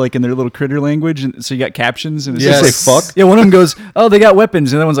each other, like, in their little critter language, and so you got captions, and it's Yes. just like, fuck? Yeah, one of them goes, oh, they got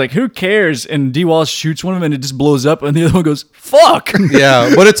weapons, and the other one's like, who cares? And Dee Wallace shoots one of them, and it just blows up, and the other one goes, fuck!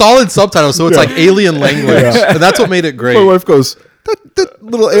 Yeah, but it's all in subtitles, so it's like alien language, and that's what made it great. My wife goes, that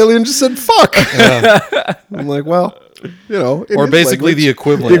little alien just said fuck. I'm like, well, you know. in Or his basically language, the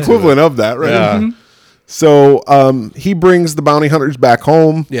equivalent. The to equivalent it. of that, right? Yeah. So he brings the bounty hunters back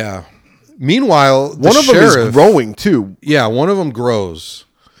home. Yeah. Meanwhile, One of them is growing too. Yeah, one of them grows.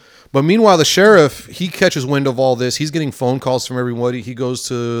 But meanwhile, the sheriff, he catches wind of all this. He's getting phone calls from everybody. He goes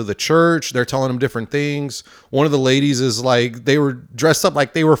to the church. They're telling him different things. One of the ladies is like, they were dressed up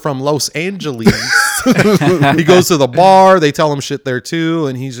like they were from Los Angeles. He goes to the bar. They tell him shit there too.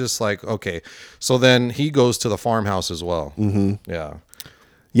 And he's just like, okay. So then he goes to the farmhouse as well. Mm-hmm. Yeah.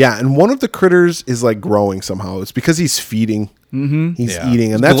 Yeah, and one of the critters is like growing somehow. It's because he's feeding. Mm-hmm. He's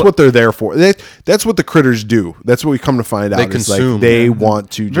eating, and that's what they're there for. That's what the critters do. That's what we come to find out. They is consume. Like they want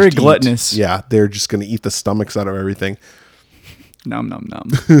to just Very eat. gluttonous. Yeah, they're just going to eat the stomachs out of everything. Nom, nom,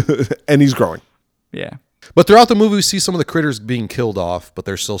 nom. And he's growing. Yeah. But throughout the movie, we see some of the critters being killed off, but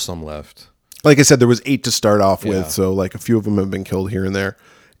there's still some left. Like I said, there was 8 to start off Yeah. with, so like a few of them have been killed here and there.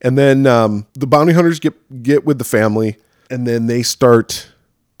 And then the bounty hunters get with the family, and then they start.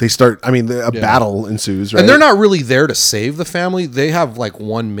 I mean, a battle ensues, right? And they're not really there to save the family. They have like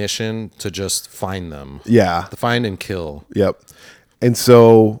one mission to just find them. Yeah. To find and kill. Yep. And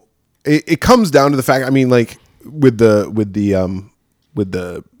so it comes down to the fact. I mean, like with the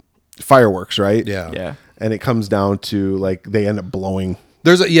fireworks, right? Yeah. Yeah. And it comes down to like they end up blowing.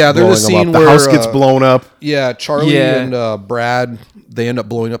 There's a blowing scene them up. where The house gets blown up. Yeah, Charlie Yeah. and Brad, they end up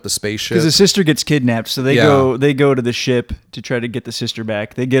blowing up the spaceship. Because the sister gets kidnapped, so they Yeah. go to the ship to try to get the sister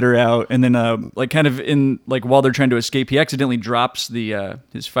back. They get her out, and then like kind of in like while they're trying to escape, he accidentally drops the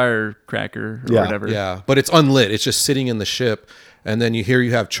his firecracker or Yeah. whatever. Yeah, but it's unlit. It's just sitting in the ship. And then you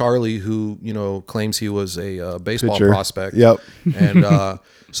have Charlie who, claims he was a baseball Pitcher. prospect. Yep. And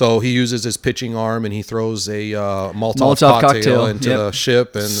so he uses his pitching arm and he throws a Molotov Molotov cocktail cocktail. into Yep. the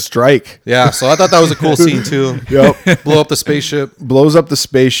ship. And Strike. yeah, so I thought that was a cool scene too. Yep. Blow up the spaceship. Blows up the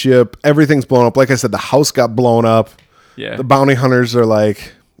spaceship. Everything's blown up. Like I said, the house got blown up. Yeah. The bounty hunters are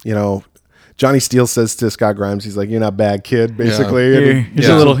like, Johnny Steele says to Scott Grimes, he's like, "You're not bad, kid." Basically, Here, And here's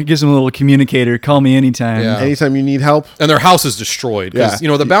a little. He gives him a little communicator. Call me anytime. Yeah. anytime you need help. And their house is destroyed because,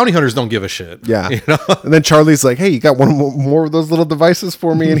 Yeah. the bounty hunters don't give a shit. Yeah. And then Charlie's like, "Hey, you got one more of those little devices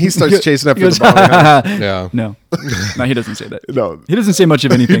for me?" And he starts chasing after the bounty hunter. Yeah. No, he doesn't say that. No. He doesn't say much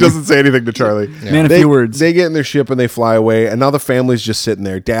of anything. He doesn't say anything to Charlie. Man, a They- few words. They get in their ship and they fly away, and now the family's just sitting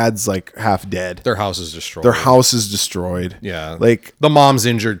there. Dad's like half dead. Their house is destroyed. Their house is destroyed. Yeah. Like, the mom's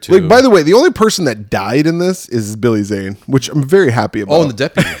injured too. by the way, the only person that died in this is Billy Zane, which I'm very happy about. Oh, and the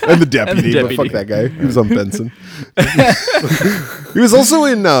deputy. And the deputy. deputy. But fuck that guy. He was on Benson. He was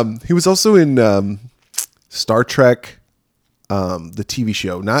also in Star Trek, the TV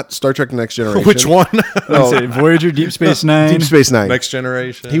show, not Star Trek Next Generation. Which one? I'd say Voyager, Deep Space Nine. Deep Space Nine. Next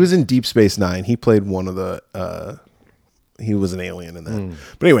Generation. He was in Deep Space Nine. He played one of the. He was an alien in that.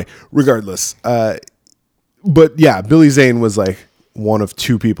 But anyway, regardless. But yeah, Billy Zane was like one of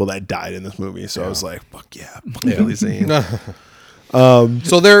 2 people that died in this movie. So I was like, fuck yeah, Billy Zane.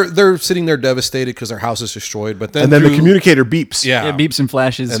 So they're sitting there devastated because their house is destroyed. But then And then the through- communicator beeps. yeah, Yeah, beeps and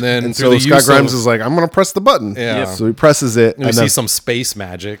flashes. and then And through so the Scott use Grimes of- is like, I'm going to press the button. Yeah. Yep. So he presses it. we And see then some space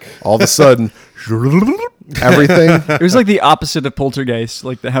magic. all of a sudden, everything. it was like the opposite of Poltergeist.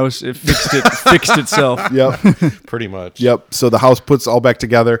 Like the house, it fixed itself. Yep. Pretty much. Yep. So the house puts all back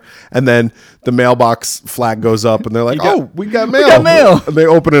together, and then the mailbox flag goes up, and they're like, "Oh, we got mail!" got mail. And they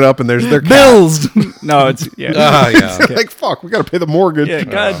open it up, and there's their cat. Bills. No, it's yeah. Yeah. Like, fuck, we got to pay the mortgage. Yeah,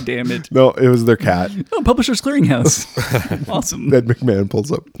 god damn it. No, it was their cat. Oh, Publishers Clearinghouse. Awesome. Ed McMahon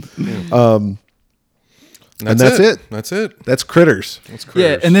pulls up. And that's it. That's it. That's Critters. That's Yeah,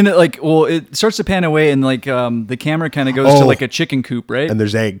 Critters. and then it starts to pan away, and like the camera kind of goes to Oh. like a chicken coop, right? And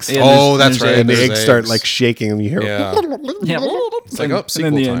there's eggs. Yeah, Oh, there's- that's there's right. And the There's eggs start eggs. like shaking, and you hear, Yeah. Yeah. It's like, oh, And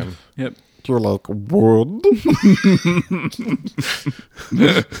sequel then the time. end. Yep. "You're like, world."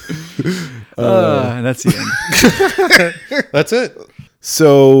 That's the end. That's it.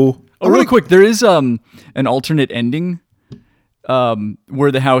 So, Oh, really quick, there is an alternate ending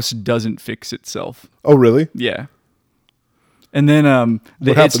where the house doesn't fix itself. oh, really? Yeah. And then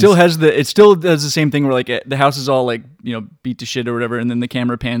it happens? still does the same thing where like the house is all like beat to shit or whatever, and then the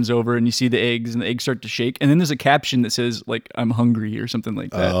camera pans over and you see the eggs and the eggs start to shake, and then there's a caption that says like "I'm hungry" or something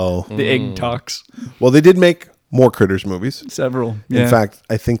like that. Oh. The egg talks. Well, they did make more Critters movies. Several. Yeah. In fact,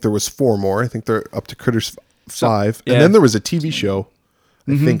 I think there was 4 more. I think they're up to Critters 5. yeah. And then there was a TV show,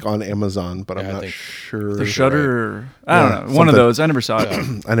 I think, on Amazon, but I'm I not think sure. The Shudder. I don't know. One something. of those. I never saw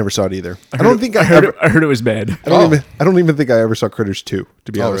it. I never saw it either. I heard it was bad. I don't even think I ever saw Critters 2,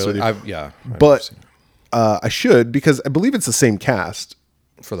 to be honest with you. I've never But seen it. I should, because I believe it's the same cast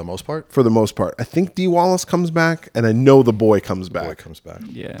For the most part, for the most part. I think Dee Wallace comes back, and I know the boy comes back. boy comes back.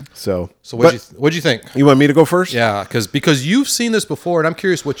 Yeah. So what'd you think? you want me to go first? Yeah, because you've seen this before, and I'm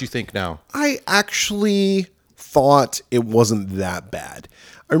curious what you think now. I actually thought it wasn't that bad.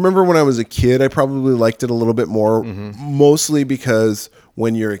 I remember when I was a kid, I probably liked it a little bit more, mostly because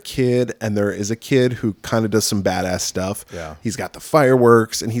when you're a kid and there is a kid who kind of does some badass stuff, he's got the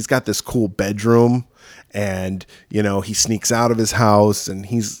fireworks and he's got this cool bedroom, and, you know, he sneaks out of his house and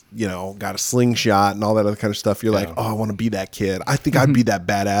he's, you know, got a slingshot and all that other kind of stuff. You're like, oh, I want to be that kid. I think I'd be that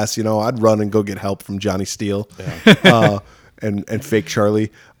badass. You know, I'd run and go get help from Johnny Steele and fake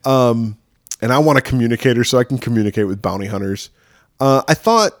Charlie. And I want a communicator so I can communicate with bounty hunters. I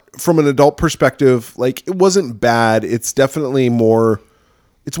thought from an adult perspective, like, it wasn't bad. It's definitely more,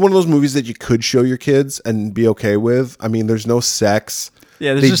 it's one of those movies that you could show your kids and be okay with. I mean, there's no sex.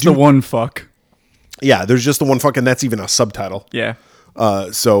 Yeah, there's just the one fuck. Yeah, there's just the one fuck, and that's even a subtitle. Yeah.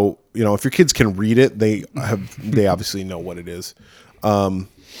 So, you know, if your kids can read it, they obviously know what it is.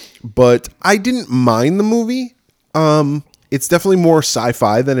 But I didn't mind the movie. It's definitely more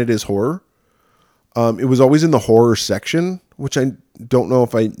sci-fi than it is horror. It was always in the horror section, which I don't know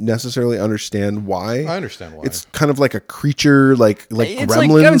if I necessarily understand why. I understand why. It's kind of like a creature, like It's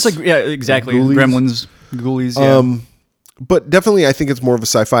gremlins. like yeah, exactly. Ghoulies. Gremlins, ghoulies. Yeah. But definitely, I think it's more of a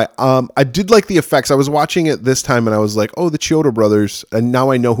sci-fi. I did like the effects. I was watching it this time, and I was like, "Oh, the Chiodo brothers!" And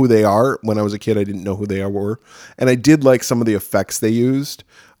now I know who they are. When I was a kid, I didn't know who they were, and I did like some of the effects they used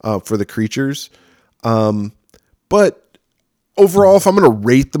for the creatures. But overall, if I'm going to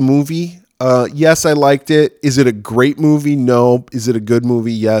rate the movie, yes, I liked it. Is it a great movie? No. Is it a good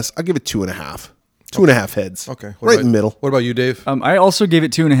movie? Yes. I'll give it 2.5. 2.5 heads. Okay, right in the middle. What about you, Dave? I also gave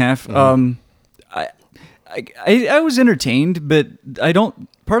it 2.5. I was entertained, but I don't.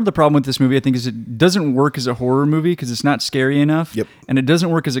 Part of the problem with this movie, I think, is it doesn't work as a horror movie because it's not scary enough. Yep. And it doesn't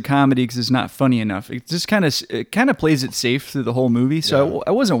work as a comedy because it's not funny enough. It just kind of plays it safe through the whole movie. So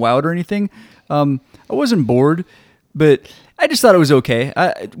I wasn't wowed or anything. I wasn't bored, but I just thought it was okay.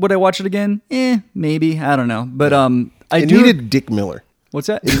 Would I watch it again? Maybe. I don't know. But It needed Dick Miller. What's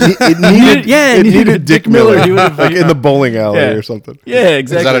that? It needed Dick Miller. He would've, like in the bowling alley or something. Yeah,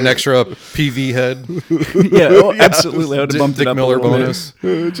 exactly. Is that an extra PV head? Yeah, absolutely. I would have bumped Dick it up Miller a little bit.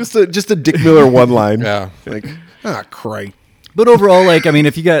 bonus. Just a Dick Miller one line. Yeah. Like, Christ. But overall, like, I mean,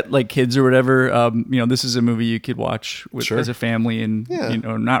 if you got like kids or whatever, you know, this is a movie you could watch as a family and, you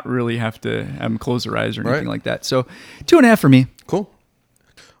know, not really have to have them close their eyes or anything like that. So 2.5 for me. Cool.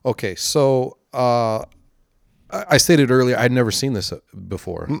 Okay, so I stated earlier I'd never seen this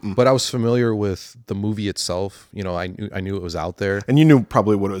before, but I was familiar with the movie itself. You know, I knew it was out there, And you knew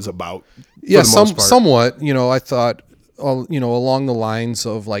probably what it was about. yeah, for the most part. somewhat. You know, I thought, you know, along the lines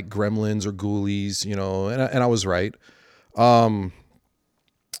of like Gremlins or Ghoulies. You know, and I was right. So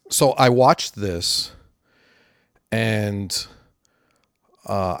I watched this, and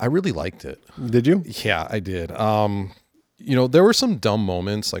I really liked it. Did you? Yeah, I did. You know, there were some dumb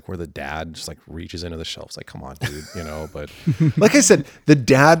moments like where the dad just like reaches into the shelves, like, come on, dude, you know, but Like I said, the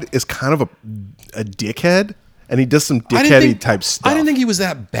dad is kind of a dickhead, and he does some dickheady type stuff. I didn't think he was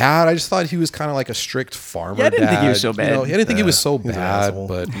that bad. I just thought he was kind of like a strict farmer. Yeah, I didn't think he was so dad. bad. You know, I didn't think he was so He's an bad, asshole.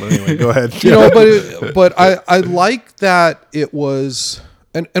 but anyway, go ahead. you know, but I like that it was,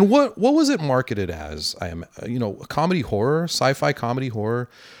 and what was it marketed as? You know, comedy horror, sci-fi comedy horror.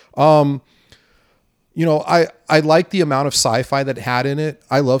 You know, I like the amount of sci-fi that it had in it.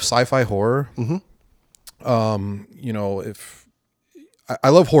 I love sci-fi horror. You know, if I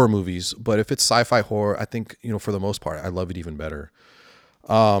love horror movies, but if it's sci-fi horror, I think, you know, for the most part, I love it even better.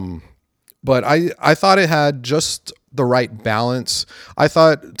 But I thought it had just the right balance. I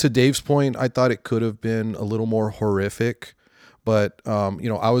thought, to Dave's point, I thought it could have been a little more horrific, but you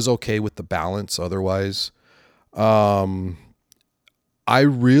know, I was okay with the balance otherwise. I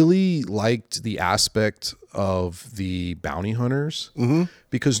really liked the aspect of the bounty hunters,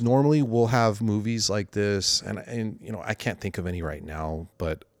 because normally we'll have movies like this, and you know, I can't think of any right now,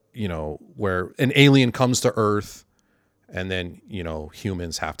 but you know, where an alien comes to Earth and then, you know,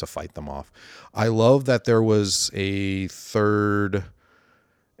 humans have to fight them off. I love that there was a third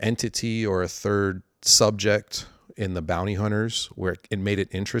entity or a third subject in the bounty hunters where it made it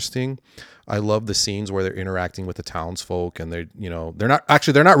interesting. I love the scenes where they're interacting with the townsfolk, and they're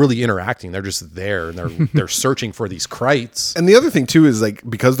not really interacting. They're just there, and they're searching for these krites. And the other thing too is like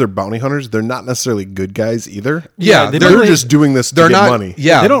because they're bounty hunters, they're not necessarily good guys either. Yeah, they're just doing this to get money.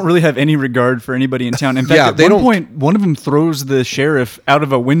 Yeah, they don't really have any regard for anybody in town. In fact, at one point, one of them throws the sheriff out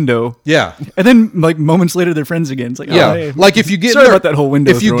of a window. Yeah, and then like moments later, they're friends again. It's like, yeah, oh, hey, like if you get about that whole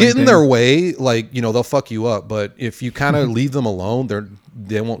window. If you get in their way, like they'll fuck you up. But if you kind of leave them alone,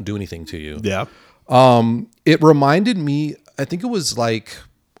 they won't do anything to you. Yeah. It reminded me, I think it was like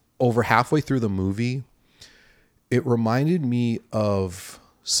over halfway through the movie, it reminded me of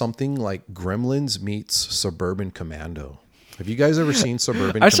something like Gremlins meets Suburban Commando. Have you guys ever seen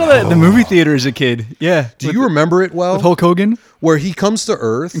Suburban Commando? I saw that at the movie theater as a kid. Yeah. Do you remember it well? With Hulk Hogan? Where he comes to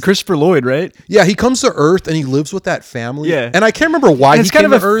Earth. And Christopher Lloyd, right? Yeah, he comes to Earth and he lives with that family. Yeah. And I can't remember why he came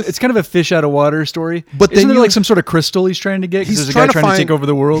to Earth. It's kind of a fish out of water story. But isn't then there like some sort of crystal he's trying to get? Because there's a guy trying to take over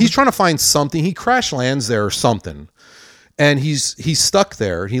the world. He's trying to find something. He crash lands there or something. And he's stuck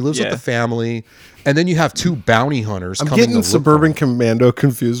there. He lives with the family. And then you have two bounty hunters. I'm getting Suburban Commando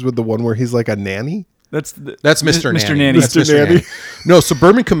confused with the one where he's like a nanny. That's Mr. Nanny. That's Mr. Nanny. No,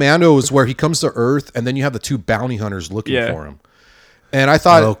 Suburban Commando is where he comes to Earth, and then you have the two bounty hunters looking for him. And I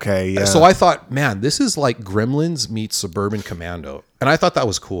thought, okay, yeah. So I thought, man, this is like Gremlins meets Suburban Commando, and I thought that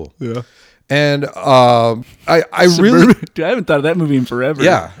was cool. Yeah. And I really, Dude, I haven't thought of that movie in forever.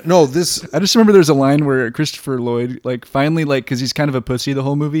 yeah, no, I just remember there's a line where Christopher Lloyd, like, finally, like, because he's kind of a pussy the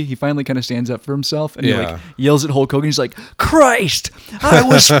whole movie, he finally kind of stands up for himself and he like yells at Hulk Hogan. He's like, "Christ, I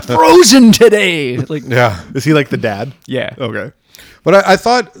was frozen today." Like, yeah, is he like the dad? Yeah. Okay. but I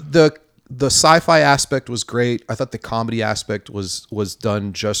thought the sci-fi aspect was great. I thought the comedy aspect was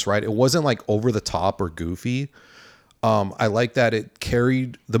done just right. It wasn't like over the top or goofy. I like that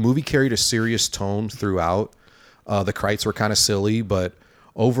the movie carried a serious tone throughout. The krites were kind of silly, but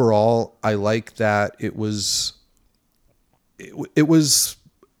overall, I like that it was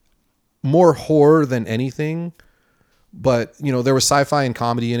more horror than anything. But there was sci-fi and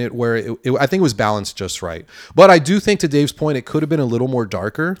comedy in it where I think it was balanced just right. But I do think, to Dave's point, it could have been a little more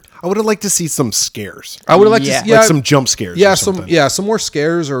darker. I would have liked to see some scares. I would have liked to see like some jump scares. Yeah, or something. some more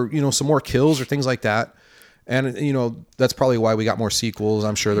scares or some more kills or things like that. And that's probably why we got more sequels.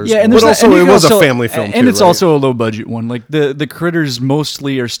 I'm sure there's and but also it was a family film and too, it's right? also a low budget one. Like the critters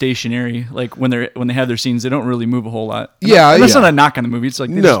mostly are stationary. Like when they have their scenes, they don't really move a whole lot. Yeah, that's not a knock on the movie. It's like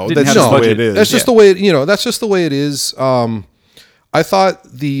they No, just didn't that's have just the the way budget. it is. That's just the way that's just the way it is. I thought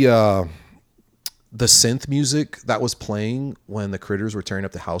the synth music that was playing when the critters were tearing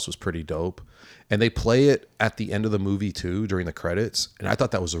up the house was pretty dope. And they play it at the end of the movie too, during the credits. And I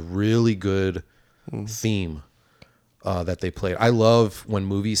thought that was a really good theme that they played. I love when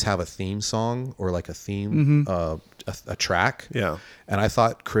movies have a theme song or like a theme, a track. Yeah. And I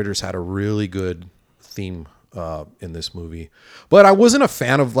thought Critters had a really good theme in this movie. But I wasn't a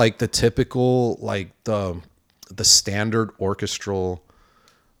fan of like the typical, like the standard orchestral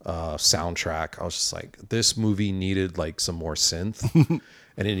soundtrack. I was just like, this movie needed like some more synth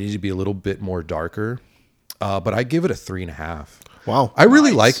and it needed to be a little bit more darker. But I give it a 3.5. Wow. I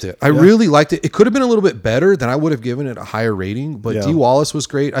really liked it. I really liked it. It could have been a little bit better, then I would have given it a higher rating, but Dee Wallace was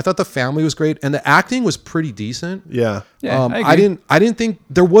great. I thought the family was great and the acting was pretty decent. Yeah. I didn't think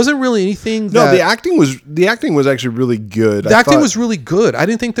there wasn't really anything No, the acting was actually really good. The acting was really good. I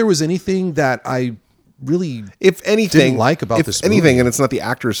didn't think there was anything that I really didn't like about this movie. Anything, and it's not the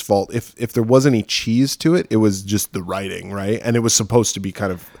actor's fault. If there was any cheese to it, it was just the writing, right? And it was supposed to be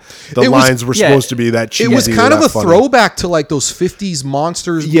kind of lines were supposed to be that cheesy. It was kind of a throwback to like those 50s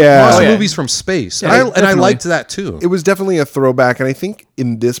monster movies from space. Yeah, and I liked that too. It was definitely a throwback, and I think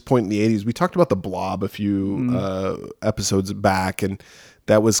in this point in the 80s, we talked about The Blob a few episodes back, and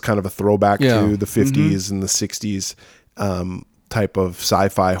that was kind of a throwback to the 50s and the 60s type of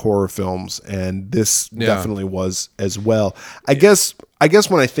sci-fi horror films, and this definitely was as well. I guess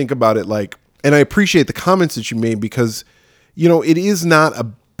when I think about it, like, and I appreciate the comments that you made, because it is not a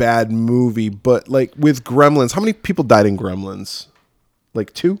bad movie, but like with Gremlins, how many people died in Gremlins?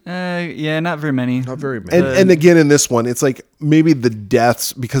 Like 2? Yeah, not very many. Not very many. And again, in this one, it's like maybe the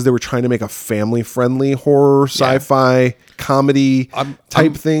deaths, because they were trying to make a family-friendly horror, sci-fi, comedy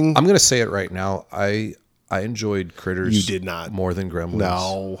type thing. I'm going to say it right now. I enjoyed Critters. You did not. More than Gremlins.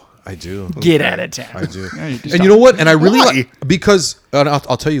 No. I do. Get out of town. I do. And you know what? And I really Why? like, because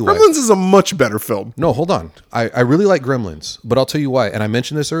I'll tell you why. Gremlins is a much better film. No, hold on. I really like Gremlins, but I'll tell you why. And I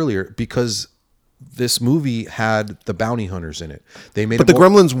mentioned this earlier, because this movie had the bounty hunters in it. They made, but the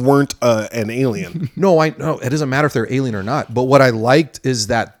Gremlins weren't an alien. No, I know it doesn't matter if they're alien or not. But what I liked is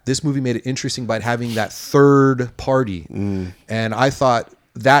that this movie made it interesting by having that third party, and I thought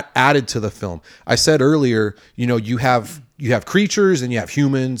that added to the film. I said earlier, you have creatures and you have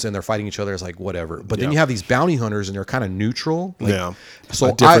humans and they're fighting each other. It's like whatever. But then you have these bounty hunters and they're kind of neutral.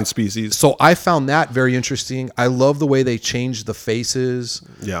 So different species. So I found that very interesting. I love the way they changed the faces.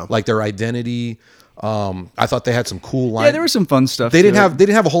 Yeah. Like their identity. I thought they had some cool lines. Yeah, there was some fun stuff. They didn't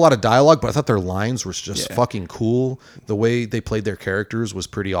have a whole lot of dialogue, but I thought their lines were just fucking cool. The way they played their characters was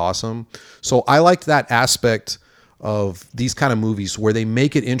pretty awesome. So I liked that aspect of these kind of movies where they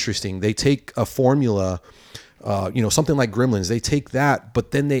make it interesting. They take a formula, something like Gremlins. They take that, but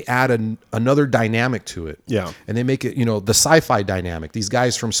then they add another dynamic to it. Yeah. And they make it, the sci-fi dynamic. These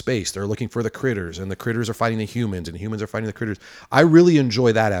guys from space, they're looking for the critters, and the critters are fighting the humans, and humans are fighting the critters. I really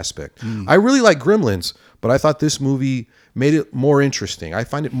enjoy that aspect. I really like Gremlins, but I thought this movie made it more interesting. I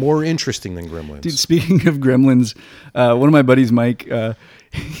find it more interesting than Gremlins. Dude, speaking of Gremlins, one of my buddies, Mike,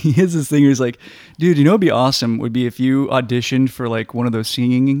 he has this thing where he's like, dude, what'd be awesome would be if you auditioned for like one of those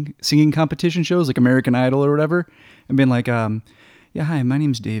singing competition shows, like American Idol or whatever, and been like, yeah, hi, my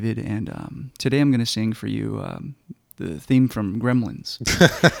name's David, and today I'm going to sing for you the theme from Gremlins.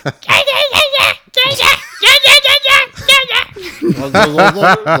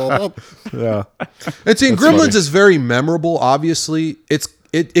 Yeah. And seeing Gremlins is very memorable. Obviously,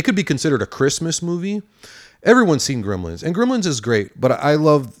 it could be considered a Christmas movie. Everyone's seen Gremlins, and Gremlins is great. But I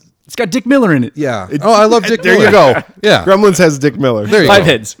love. It's got Dick Miller in it. Yeah. I love Dick There Miller. you go. Yeah. Gremlins has Dick Miller. There you Five go.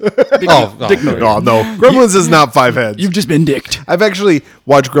 heads. Dick Miller. Oh, no. Gremlins is not 5 heads. You've just been dicked. I've actually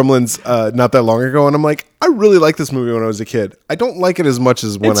watched Gremlins not that long ago, and I'm like, I really liked this movie when I was a kid. I don't like it as much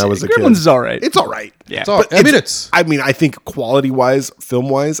as when I was a kid. Gremlins is all right. It's all right. Yeah. I mean, I think quality-wise,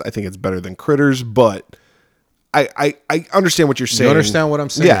 film-wise, I think it's better than Critters, but I understand what you're saying. You understand what I'm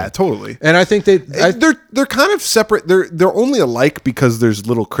saying? Yeah, totally. And I think they're kind of separate. They're only alike because there's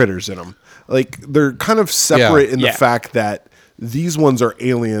little critters in them. Like they're kind of separate in the fact that these ones are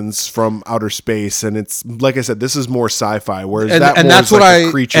aliens from outer space, and it's like I said, this is more sci-fi. Whereas that's what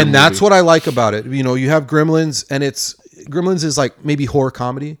I like about it. You have Gremlins, and Gremlins is like maybe horror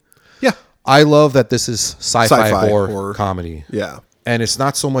comedy. Yeah, I love that this is sci-fi horror comedy. Yeah, and it's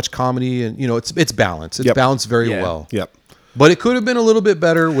not so much comedy, and it's balanced. It's balanced very well. Yep. But it could have been a little bit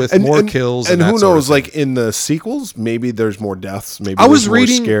better with more kills. And that who sort knows, of thing. like in the sequels, maybe there's more deaths. Maybe I was more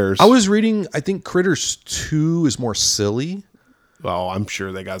reading scares. I was reading. I think Critters 2 is more silly. Oh, I'm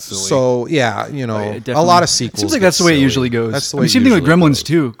sure they got silly. So yeah, a lot of sequels. Seems like that's the way it usually goes. That's the way. Same thing with Gremlins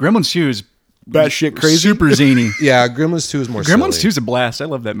 2. Gremlins 2 is batshit crazy, super zany. Yeah, Gremlins 2 is more. Gremlins silly. 2 is a blast. I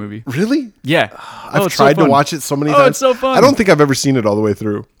love that movie. Really? Yeah, I've tried to watch it so many times. It's so fun. I don't think I've ever seen it all the way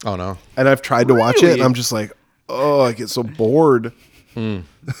through. Oh no! And I've tried to watch it, and I'm just like, oh, I get so bored. I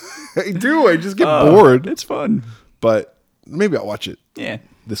do. I just get bored. It's fun. But maybe I'll watch it. Yeah.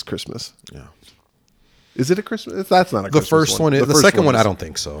 This Christmas. Yeah. Is it a Christmas? That's not a The Christmas first one. The first second one, is. I don't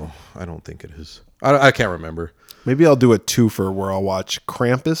think so. I don't think it is. I can't remember. Maybe I'll do a twofer where I'll watch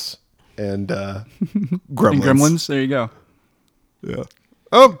Krampus and Gremlins. And Gremlins. There you go. Yeah.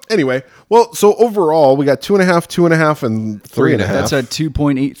 Anyway, well, so overall, we got 2.5, 2.5, and 3.5. That's a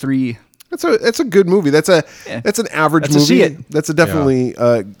 2.83. That's a good movie. That's an average That's a movie. see it. That's a definitely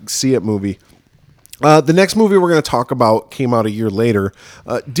see it movie. The next movie we're going to talk about came out a year later.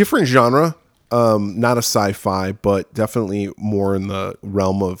 Different genre, not a sci-fi, but definitely more in the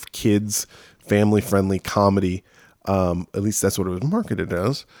realm of kids, family-friendly comedy. At least that's what it was marketed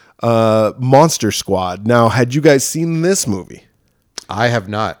as. Monster Squad. Now, had you guys seen this movie? I have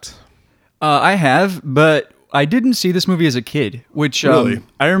not. I have, but I didn't see this movie as a kid, which Really?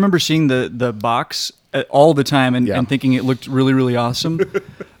 I remember seeing the box all the time and thinking it looked really, really awesome.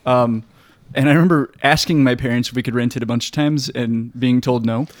 And I remember asking my parents if we could rent it a bunch of times and being told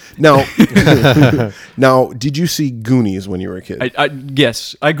no. Now, did you see Goonies when you were a kid?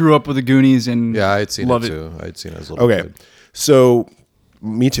 Yes, I grew up with the Goonies and Yeah, I had seen love it too. I had seen it as a little Okay, kid. so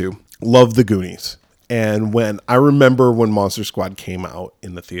me too. Love the Goonies. And I remember when Monster Squad came out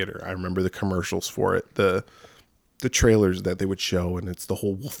in the theater, I remember the commercials for it, the trailers that they would show, and it's the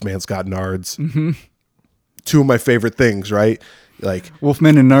whole Wolfman's got Nards. Mm-hmm. Two of my favorite things, right? Like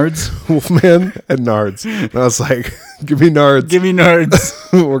Wolfman and Nards. Wolfman and Nards. And I was like, give me Nards. Give me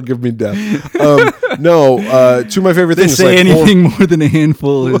Nards. Or give me death. Two of my favorite They things. say like anything more than a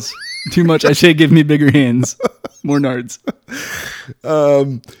handful is too much. I say give me bigger hands. More Nards.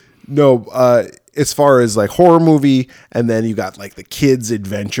 As far as like horror movie, and then you got like the kids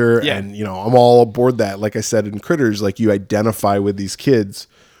adventure, and I'm all aboard that. Like I said in Critters, like you identify with these kids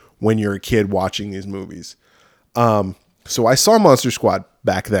when you're a kid watching these movies. So I saw Monster Squad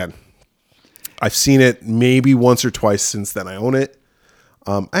back then. I've seen it maybe once or twice since then. I own it.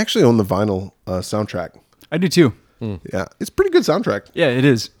 I actually own the vinyl soundtrack. I do too. Yeah, it's a pretty good soundtrack. Yeah, it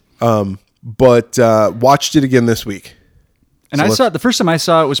is. But watched it again this week. And I saw it, the first time I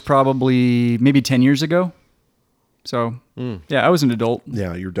saw it was probably maybe 10 years ago. So, yeah, I was an adult.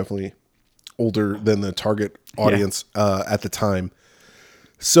 Yeah, you're definitely older than the target audience at the time.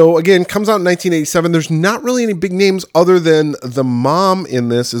 So, again, comes out in 1987. There's not really any big names other than the mom in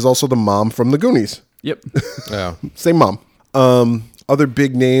this is also the mom from the Goonies. Yep. Yeah. Same mom. Other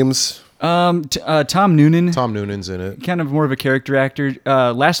big names. Tom Noonan. Tom Noonan's in it. Kind of more of a character actor.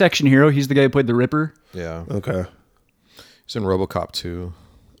 Last Action Hero, he's the guy who played the Ripper. Yeah. Okay. He's in RoboCop 2.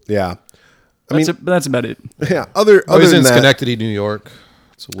 Yeah. That's about it. Yeah. Other He's than in that, Schenectady, New York.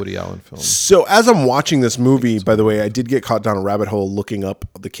 It's a Woody Allen film. So as I'm watching this movie, by the way, I did get caught down a rabbit hole looking up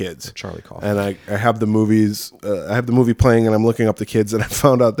the kids. Charlie Kaufman. And I have the movies. I have the movie playing, and I'm looking up the kids, and I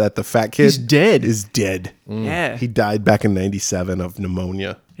found out that the fat kid He's dead. is dead. Yeah. He died back in '97 of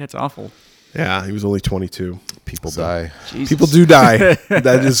pneumonia. Yeah, it's awful. Yeah, he was only 22. People die. Jesus. People do die.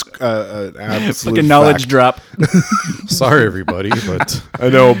 That is an absolute Fucking knowledge fact. drop. Sorry, everybody, but I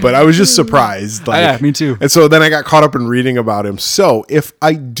know, but I was just surprised. Yeah, me too. And so then I got caught up in reading about him. So if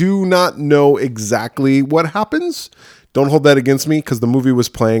I do not know exactly what happens, don't hold that against me because the movie was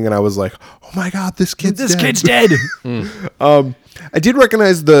playing and I was like, oh my God, this kid's dead. I did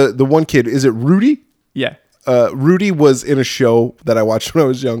recognize the one kid. Is it Rudy? Yeah. Rudy was in a show that I watched when I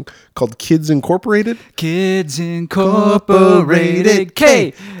was young called Kids Incorporated. Kids Incorporated.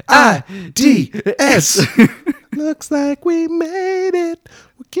 Kids. Looks like we made it.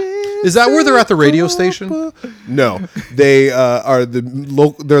 is that where they're at the radio station? No, they are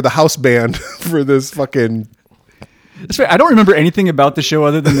they're the house band for this fucking. That's right. I don't remember anything about the show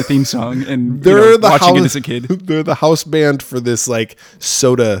other than the theme song and They're the watching it house, as a kid. They're the house band for this like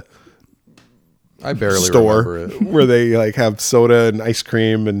soda I barely store remember it. where they like have soda and ice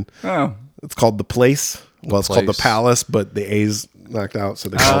cream, and Oh. it's called the Place. Well, it's called the Place. Palace, but the A's knocked out, so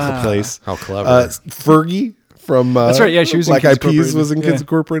they call it the Place. How clever. Fergie from That's right, yeah, she was in Black Kids Eyed Peas Incorporated. was in Yeah. Kids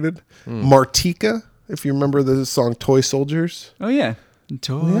Incorporated. Martika, if you remember the song "Toy Soldiers." Oh, yeah.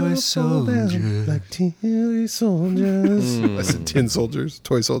 Toy Soldier. Like toy soldiers. I said tin soldiers,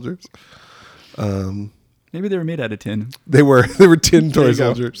 toy soldiers. Maybe they were made out of tin. They were tin toy you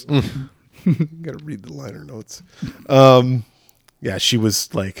go. soldiers. Got to read the liner notes. Yeah, she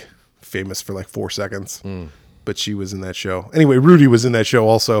was like famous for like 4 seconds, but she was in that show. Anyway, Rudy was in that show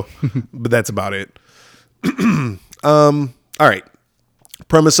also, but that's about it. All right.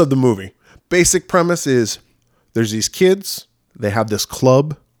 Premise of the movie. Basic premise is there's these kids. They have this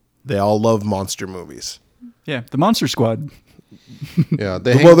club. They all love monster movies. Yeah, the Monster Squad. Yeah,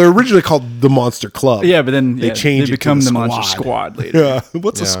 they Well, they're originally called the Monster Club. Yeah, but then They change it to become the the Monster Squad. Squad later. Yeah.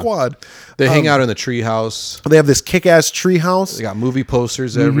 What's a Yeah. squad? they hang out in the treehouse. They have this kick-ass treehouse. They got movie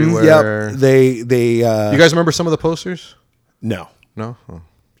posters everywhere. Yep. They You guys remember some of the posters? no. No. Oh,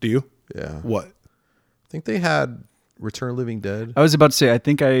 Do you? yeah. What? I think they had Return of the Living Dead. I was about to say, I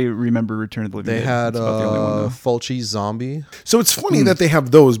think I remember Return of the Living They Dead. had That's about the only one, though. Fulci's Zombie. So it's funny that they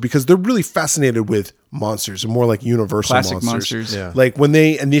have those because they're really fascinated with monsters and more like universal Classic monsters. monsters. Yeah. Like when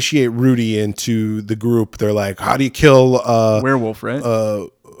they initiate Rudy into the group, they're like, "How do you kill Werewolf, right? a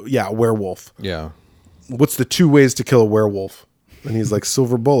werewolf? Yeah. What's the 2 ways to kill a werewolf?" And he's like,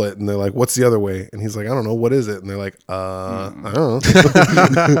 "Silver bullet." And they're like, "What's the other way?" And he's like, "I don't know. What is it?" And they're like, I don't know."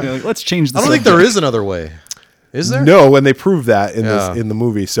 Yeah, like, let's change the I don't think there is another way. Is there? No, and they prove that in Yeah. in the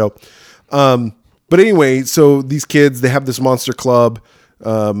movie. So, but anyway, so these kids, they have this monster club.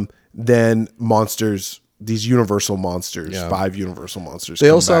 Then monsters, these universal monsters, Yeah. 5 universal monsters. They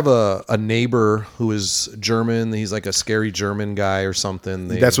come also back. have a neighbor who is German. He's like a scary German guy or something.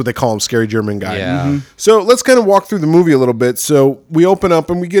 That's what they call him, scary German guy. Yeah. So let's kind of walk through the movie a little bit. So we open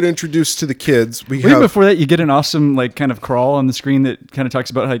up and we get introduced to the kids. We Even have before that, you get an awesome like kind of crawl on the screen that kind of talks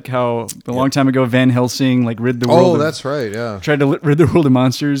about like how a long time ago Van Helsing like rid the world. Oh, of, that's right. Yeah. tried to rid the world of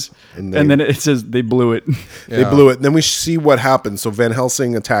monsters, And and, they- then it says they blew it. they blew it. And then we see what happens. So Van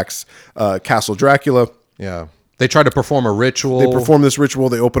Helsing attacks Castle Dracula. Yeah. They try to perform a ritual. They perform this ritual.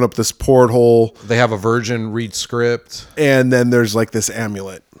 They open up this porthole, They have a virgin read script. and then there's like this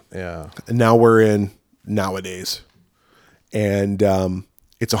amulet. Yeah. And now we're in nowadays, and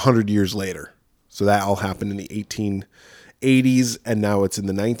it's 100 years later. So that all happened in the 1880s, and now it's in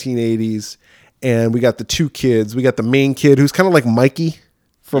the 1980s. And we got the 2 kids. We got the main kid who's kind of like Mikey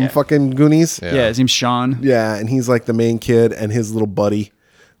from Yeah. fucking Goonies. Yeah. His name's Sean. Yeah, and he's like the main kid, and his little buddy,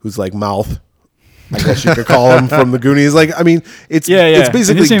 who's like Mouth. I guess you could call him from the Goonies. Like, I mean, it's Yeah. it's And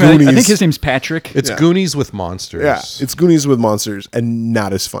basically his name, Goonies. I think his name's Patrick. It's Goonies with monsters. yeah, it's Goonies with monsters and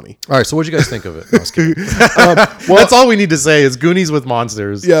not as funny. All right, so what'd you guys think of it? No, I was kidding. Well, that's all we need to say is Goonies with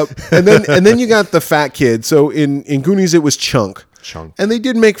monsters. Yep. And then you got the fat kid. So in Goonies it was Chunk. Chunk. And they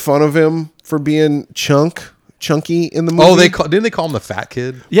did make fun of him for being chunky in the movie. Oh, didn't they call him the fat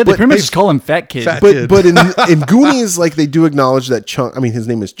kid? Yeah, they but pretty much they- just call him Fat Kid. Fat- but kid. but in Goonies, like they do acknowledge that Chunk. I mean, his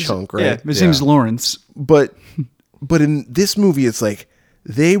name is Chunk, right? Yeah, his name's Lawrence. But in this movie, it's like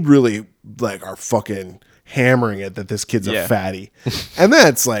they really like are fucking hammering it that this kid's a Yeah. fatty, and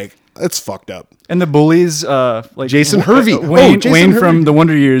that's like it's fucked up. And the bullies, like Jason Hervey. Wayne, Jason Wayne Hervey. from the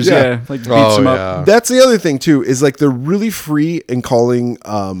Wonder Years, Yeah. like beats him up. That's the other thing too, is like they're really free in calling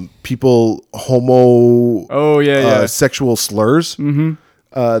people homo Oh yeah. sexual slurs.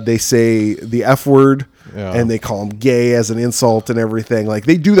 Mm-hmm. They say the F word and they call them gay as an insult and everything. Like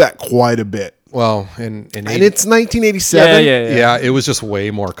they do that quite a bit. Well, and it's 1987. Yeah. it was just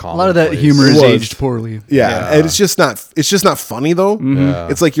way more common. A lot of that humor It is was. aged poorly. Yeah, and it's just not funny though. Yeah.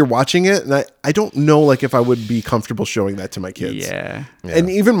 It's like you're watching it, and I don't know like if I would be comfortable showing that to my kids. Yeah. And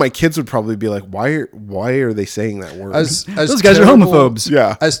even my kids would probably be like, why are they saying that word? as Those guys are terrible- homophobes.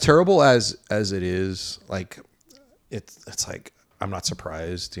 Yeah. As terrible as it is, like it's like I'm not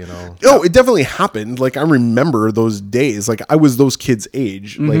surprised, you know. No, it definitely happened. Like I remember those days. Like I was those kids'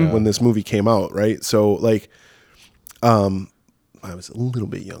 age, like when this movie came out, right? So like, I was a little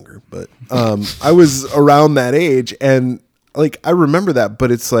bit younger, but I was around that age, and like I remember that.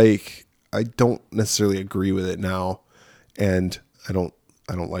 But it's like I don't necessarily agree with it now, and I don't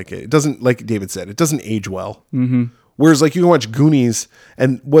like it. It doesn't, like David said, it doesn't age well. Mm-hmm. Whereas, like, you can watch Goonies,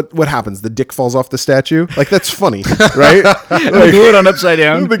 and what happens? The dick falls off the statue. Like, that's funny, right? They glue it on upside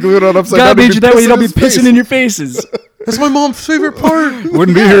down. They glue it on upside God down. made you that way you don't be pissing in your faces. That's my mom's favorite part.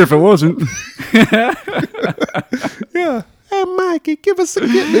 Wouldn't be here if it wasn't. Yeah. Hey, Mikey, give us a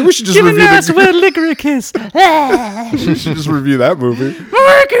gift. Maybe we should just Give a review nice the, wet liquor a kiss. we should just review that movie.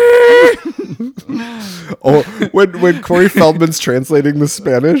 Oh, when Corey Feldman's translating the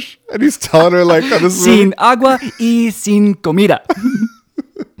Spanish, and he's telling her like, oh, this is Sin agua y sin comida.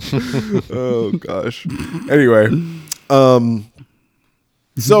 oh gosh. Anyway,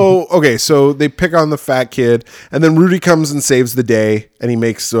 so they pick on the fat kid, and then Rudy comes and saves the day, and he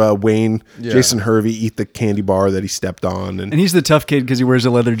makes Wayne, Jason Hervey, eat the candy bar that he stepped on, and And he's the tough kid because he wears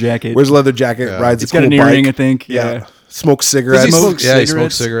a leather jacket. wears a leather jacket, rides He's a cool got an earring, bike. I think. Yeah. Smokes cigarettes, He smokes smokes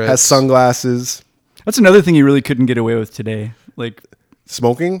cigarettes. cigarettes. has sunglasses. That's another thing you really couldn't get away with today. Like,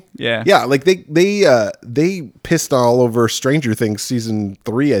 Smoking? Yeah. Yeah, like they pissed all over Stranger Things season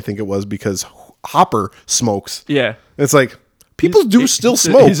 3, I think it was, because Hopper smokes. yeah. It's like people do still he's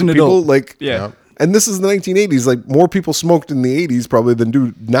smoke. he's an People adult. like Yeah. And this is the 1980s. Like more people smoked in the 80s probably than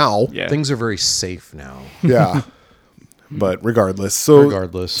do now. Yeah. Things are very safe now. Yeah. But regardless,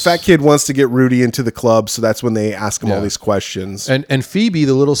 Fat Kid wants to get Rudy into the club, so that's when they ask him all these questions. And Phoebe,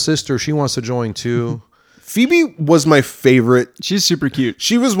 the little sister, she wants to join too. Phoebe was my favorite. She's super cute.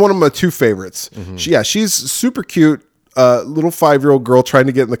 She was one of my two favorites. She's super cute. Little 5-year-old girl trying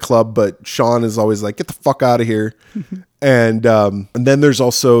to get in the club, but Sean is always like, "Get the fuck out of here." and then there's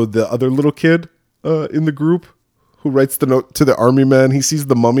also the other little kid in the group who writes the note to the army man. He sees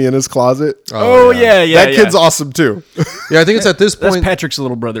the mummy in his closet. Oh, yeah. That kid's awesome too. Yeah, I think it's at this That's point. Patrick's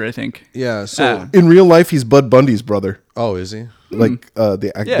little brother, I think. Yeah. So. In real life, he's Bud Bundy's brother. Oh, is he? Like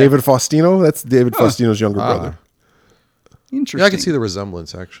David Faustino. That's David Faustino's younger brother. Interesting. Yeah, I can see the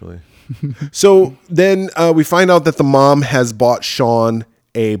resemblance actually. So then we find out that the mom has bought Sean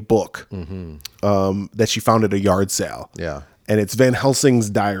a book that she found at a yard sale. Yeah. And it's Van Helsing's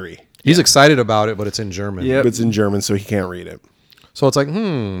diary. He's excited about it, but it's in German. Yep. It's in German, so he can't read it. So it's like,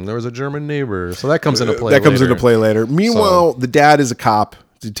 there was a German neighbor. So that comes into play. That comes later. into play later. Meanwhile, the dad is a cop,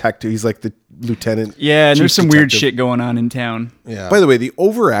 detective. He's like the lieutenant. Yeah, and there's chief some weird detective. shit going on in town. Yeah. By the way, the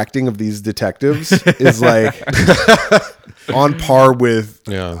overacting of these detectives is like on par with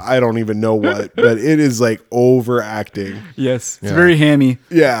I don't even know what, but it is like overacting. Yes. It's very hammy.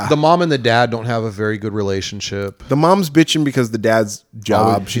 Yeah. The mom and the dad don't have a very good relationship. The mom's bitching because the dad's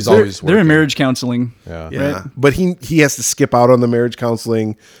job. She's They're, always they're in working. marriage counseling. Yeah. Yeah. Right. But he has to skip out on the marriage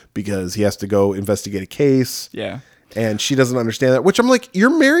counseling because he has to go investigate a case. Yeah. And she doesn't understand that, which I'm like,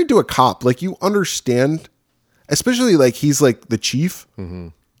 you're married to a cop. Like, you understand, especially like he's like the chief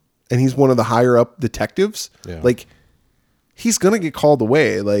and he's one of the higher up detectives. Yeah. Like, he's going to get called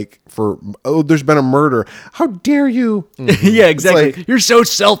away, like, for, there's been a murder. How dare you? Yeah, exactly. like- You're so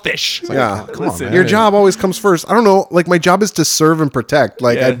selfish. Yeah. Come on, man. Your job always comes first. I don't know. Like, my job is to serve and protect.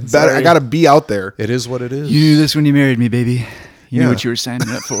 Like, Yeah, I got to be out there. It is what it is. You knew this when you married me, baby. You Yeah. knew what you were signing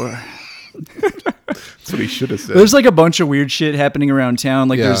up for. That's what he should have said. There's like a bunch of weird shit happening around town.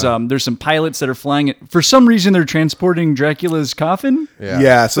 Like there's some pilots that are flying it. For some reason, they're transporting Dracula's coffin.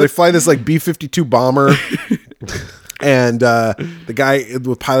 Yeah, so they fly this like B-52 bomber. And the guy,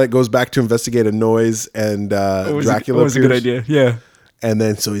 the pilot, goes back to investigate a noise, and Dracula was a good idea. Yeah. And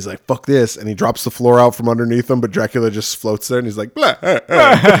then so he's like, fuck this. And he drops the floor out from underneath him, but Dracula just floats there and he's like, blah.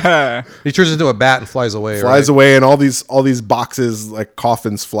 He turns into a bat and flies away. Flies away, and all these boxes, like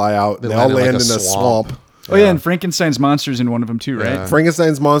coffins, fly out. They all land in a swamp. Oh, yeah, and Frankenstein's monster's in one of them too, right? Yeah.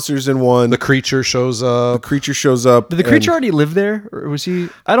 Frankenstein's monster's in one. The creature shows up. Did the creature already live there? Or was he?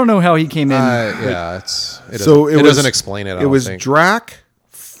 I don't know how he came in. It doesn't explain it. It was Drac,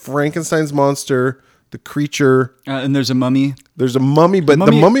 Frankenstein's monster, the creature, and there's a mummy. There's a mummy, but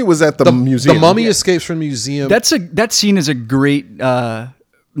the mummy was at the museum. The mummy escapes from the museum. That scene is a great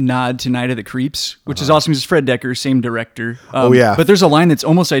nod to Night of the Creeps, which is awesome. It's Fred Decker, same director. But there's a line that's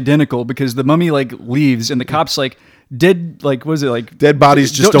almost identical because the mummy like leaves and the cops like dead, like what is it like dead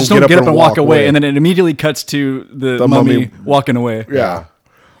bodies just don't get up and walk away, and then it immediately cuts to the mummy walking away. Yeah.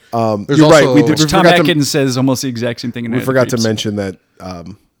 You're right. Tom Atkins says almost the exact same thing. We forgot to mention that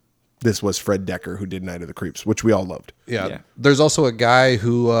this was Fred Decker who did Night of the Creeps, which we all loved. Yeah. There's also a guy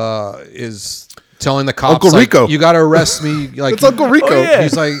who is telling the cops, Uncle Rico, you got to arrest me. Like it's Uncle Rico. Oh, yeah.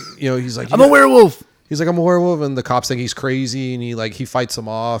 He's like, I'm a werewolf. He's like, I'm a werewolf, and the cops think he's crazy, and he fights him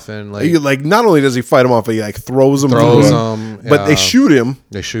off, and like not only does he fight him off, but he like throws him. But they shoot him.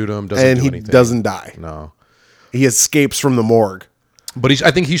 And he doesn't die. No, he escapes from the morgue. But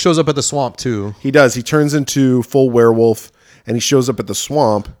I think he shows up at the swamp too. He does. He turns into full werewolf, and he shows up at the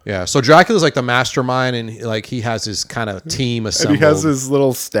swamp. Yeah. So Dracula's like the mastermind, and he has his kind of team assembled. And he has his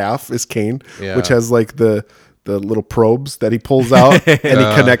little staff, his cane, which has like the little probes that he pulls out, and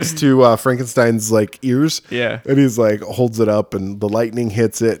he connects to Frankenstein's like ears. Yeah. And he's like holds it up, and the lightning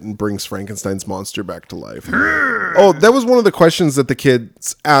hits it and brings Frankenstein's monster back to life. Oh, that was one of the questions that the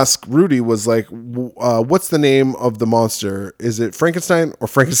kids asked Rudy was like, what's the name of the monster? Is it Frankenstein or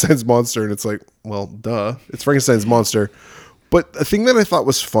Frankenstein's monster? And it's like, well, duh, it's Frankenstein's monster. But the thing that I thought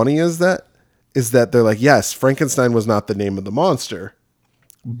was funny is that they're like, yes, Frankenstein was not the name of the monster.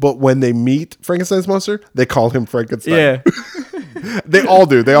 But when they meet Frankenstein's monster, they call him Frankenstein. Yeah. They all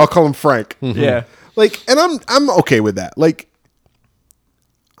do. They all call him Frank. Mm-hmm. Yeah. Like, and I'm okay with that. Like,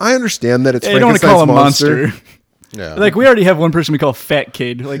 I understand that it's you don't want to call him monster. Yeah. Like, we already have one person we call Fat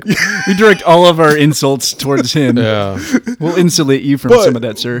Kid. Like, we direct all of our insults towards him. Yeah. We'll insulate you from some of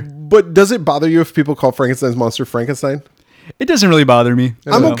that, sir. But does it bother you if people call Frankenstein's monster Frankenstein? It doesn't really bother me.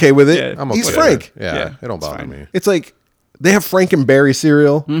 I'm okay with it. Yeah. He's Frank. Yeah. It don't bother me. It's like they have Frankenberry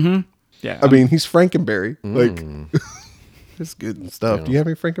cereal. Mm-hmm. Yeah. I mean, he's Frankenberry. Like, it's good stuff. Yeah. Do you have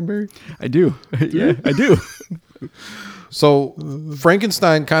any Frankenberry? I do. Yeah, I do. So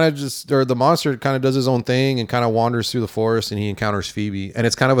Frankenstein the monster kind of does his own thing and kind of wanders through the forest, and he encounters Phoebe, and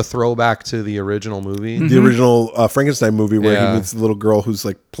it's kind of a throwback to the original movie, the original Frankenstein movie, where he meets the little girl who's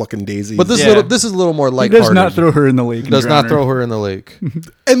like plucking daisies. But this is a little more lighthearted. He does not throw her in the lake. Throw her in the lake.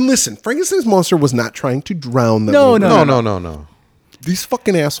 And listen, Frankenstein's monster was not trying to drown them. No. These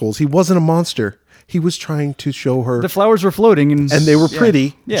fucking assholes. He wasn't a monster. He was trying to show her the flowers were floating, and they were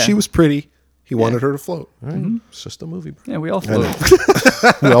pretty. Yeah. She was pretty. He wanted her to float. Mm-hmm. It's just a movie, bro. Yeah, we all float.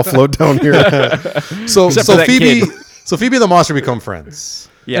 We all float down here. So Phoebe and the monster become friends.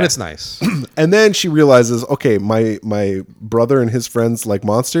 Yeah. And it's nice. And then she realizes, okay, my brother and his friends like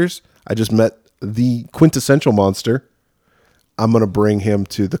monsters. I just met the quintessential monster. I'm going to bring him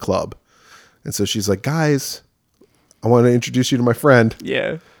to the club. And so she's like, guys, I want to introduce you to my friend.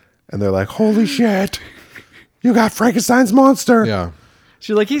 Yeah. And they're like, holy shit, you got Frankenstein's monster. Yeah.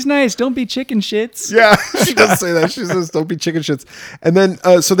 She's like, he's nice. Don't be chicken shits. Yeah, she does say that. She says, don't be chicken shits. And then,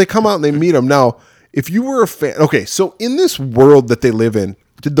 so they come out and they meet him. Now, if you were a fan, okay, so in this world that they live in,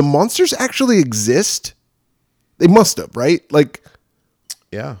 did the monsters actually exist? They must have, right? Like,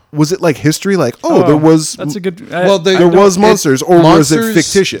 yeah. Was it like history? Like, there was. That's a good. There was monsters, or was it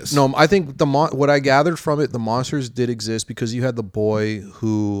fictitious? No, I think what I gathered from it, the monsters did exist because you had the boy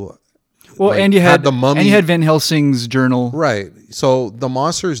who. Well, and you had the mummy, and you had Van Helsing's journal, right? So the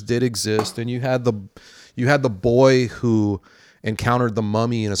monsters did exist, and you had the boy who encountered the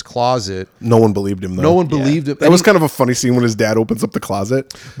mummy in his closet. No one believed him, though. No one believed him. That was kind of a funny scene when his dad opens up the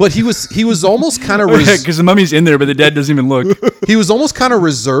closet. But he was almost kind of because the mummy's in there, but the dad doesn't even look. He was almost kind of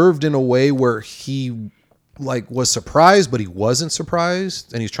reserved in a way where he was surprised, but he wasn't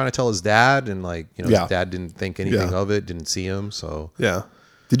surprised, and he's trying to tell his dad, and his dad didn't think anything of it, didn't see him, so yeah.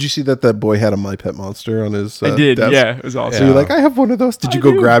 Did you see that boy had a My Pet Monster on his I did, desk? Yeah, it was awesome. So you're like, I have one of those. Did you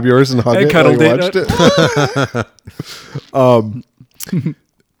go grab yours and hug it while you watched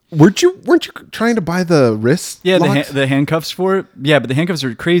it? Weren't you trying to buy the wrist? Yeah, locks? the handcuffs for it. Yeah, but the handcuffs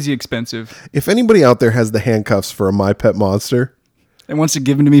are crazy expensive. If anybody out there has the handcuffs for a My Pet Monster, And wants to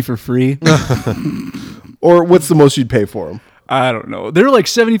give them to me for free. or what's the most you'd pay for them? I don't know. They're like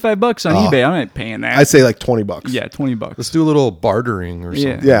 $75 on eBay. I'm not paying that. I'd say like $20. Yeah, $20. Let's do a little bartering or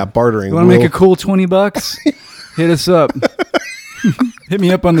something. Yeah, bartering. You want to make a cool $20? Hit us up. Hit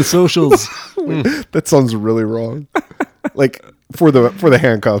me up on the socials. That sounds really wrong. Like for the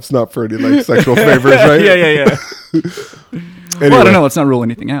handcuffs, not for any like sexual favors, right? Yeah. Anyway. Well, I don't know. Let's not rule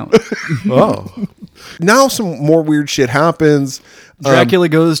anything out. Oh. Now some more weird shit happens. Dracula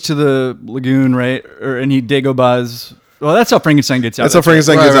goes to the lagoon, right? And he Dagobahs. Well, that's how Frankenstein gets out. That's how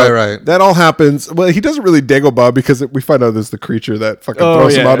Frankenstein right. gets out. Right. That all happens. Well, he doesn't really Dagobah because we find out there's the creature that fucking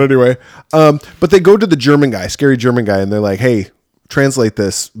throws him out anyway. But they go to the German guy, scary German guy, and they're like, hey, translate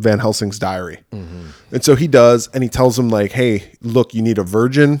this Van Helsing's diary. Mm-hmm. And so he does, and he tells him like, hey, look, you need a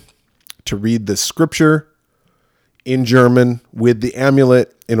virgin to read this scripture in German with the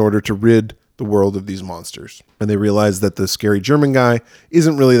amulet in order to rid the world of these monsters. And they realize that the scary German guy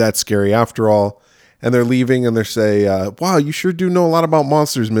isn't really that scary after all. And they're leaving and they say, wow, you sure do know a lot about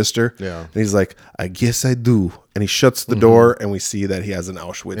monsters, mister. Yeah. And he's like, I guess I do. And he shuts the door and we see that he has an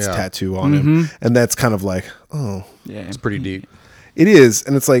Auschwitz tattoo on him. And that's kind of like, oh. Yeah. It's pretty deep. It is.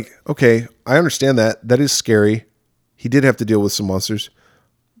 And it's like, okay, I understand that. That is scary. He did have to deal with some monsters.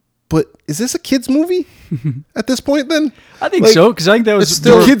 But is this a kid's movie at this point then? I think so, because I think that was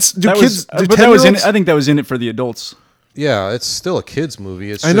still kids. Do kids? Do but that was in. 10-year-olds? I think that was in it for the adults. Yeah, it's still a kid's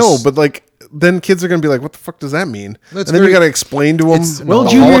movie. It's I know, but like then kids are gonna be like, "What the fuck does that mean?" That's and then you very- got to explain to them. Well, the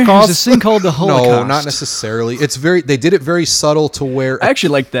Junior, there's Holocaust. this thing called the Holocaust. no, not necessarily. It's very. They did it very subtle to where I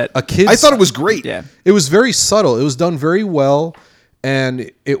actually like that. a kid. I thought it was great. Yeah. It was very subtle. It was done very well,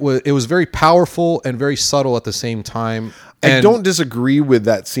 and it was very powerful and very subtle at the same time. And I don't disagree with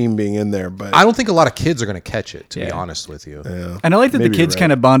that scene being in there, but I don't think a lot of kids are going to catch it. To be Yeah. honest with you, And I like that Maybe the kids you're right.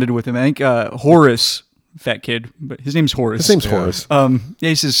 kind of bonded with him. I think Horace, fat kid, but his name's Horace. his name's Horace. Yeah,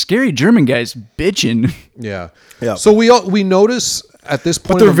 he says, scary German guy's bitching. yeah. Yeah. So we notice at this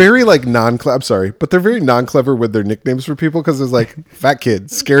point, But they're very like I'm sorry, but they're very non-clever with their nicknames for people because it's like fat kid,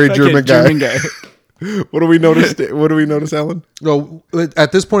 scary Fat German kid, guy. German guy. What do we notice? What do we notice, Alan? No,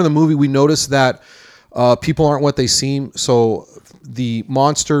 at this point in the movie, we notice that people aren't what they seem. So the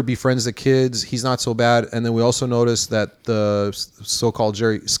monster befriends the kids. He's not so bad. And then we also notice that the so-called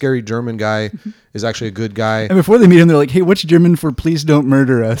scary German guy is actually a good guy. And before they meet him, they're like, hey, what's German for please don't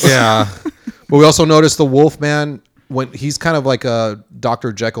murder us? Yeah. But we also notice the Wolfman, when he's kind of like a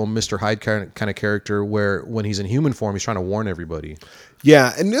Dr. Jekyll, Mr. Hyde kind of character, where when he's in human form, he's trying to warn everybody.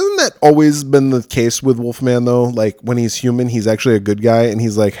 Yeah, and isn't that always been the case with Wolfman though? Like when he's human, he's actually a good guy, and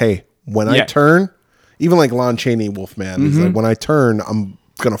he's like, "Hey, when I Yeah. turn," even like Lon Chaney Wolfman, he's like, "When I turn, I'm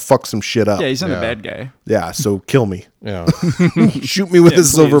gonna fuck some shit up." Yeah, he's not Yeah. a bad guy. Yeah, so kill me, Yeah. shoot me with a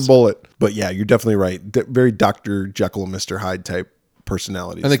silver please. bullet. But yeah, you're definitely right. Very Dr. Jekyll, Mr. Hyde type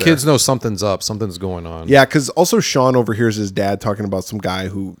personality. And the kids know something's up, something's going on. Yeah, because also Sean overhears his dad talking about some guy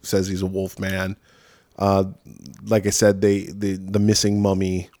who says he's a wolf man. Like I said, the missing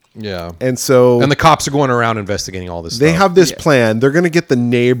mummy. Yeah. And so And the cops are going around investigating all this they stuff. have this plan. They're going to get the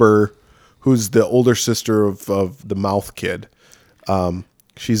neighbor who's the older sister of the mouth kid.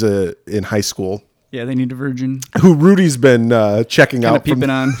 She's in high school. Yeah, they need a virgin. Who Rudy's been checking Kind out of peeping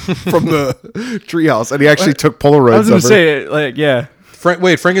on. from the treehouse. And he actually took Polaroids I was going to of her. say, like, yeah.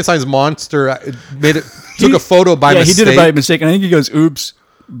 Wait, Frankenstein's monster took a photo by yeah, mistake. he did it by mistake. And I think he goes, oops,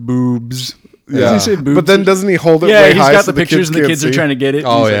 boobs. Yeah. Does he say boobs? But then doesn't he hold it Yeah, way he's high got so the pictures and the can't kids are see? trying to get it.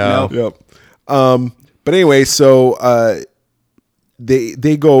 Oh, He's yeah. Like, no. Yep. But anyway, so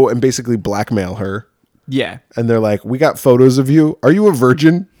they go and basically blackmail her. Yeah. And they're like, "We got photos of you. Are you a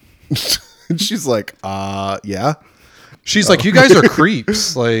virgin?" And she's like, yeah. She's like, you guys are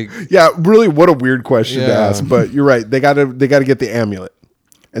creeps. Like, Yeah, really, what a weird question to Yeah. ask. But you're right. They gotta get the amulet.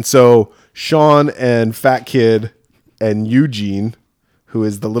 And so Sean and Fat Kid and Eugene, who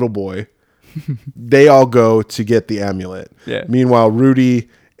is the little boy, they all go to get the amulet. Yeah. Meanwhile, Rudy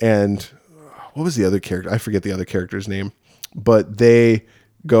and what was the other character? I forget the other character's name. But they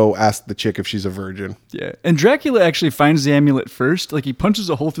go ask the chick if she's a virgin. Yeah. And Dracula actually finds the amulet first. Like, he punches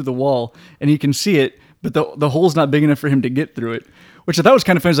a hole through the wall and he can see it, but the hole's not big enough for him to get through it, which I thought was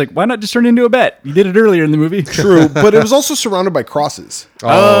kind of funny. It's like, why not just turn it into a bat? You did it earlier in the movie. True, but it was also surrounded by crosses.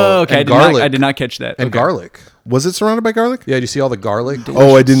 Oh, okay. and garlic. I did not catch that. And Okay. garlic. Was it surrounded by garlic? Yeah, do you see all the garlic?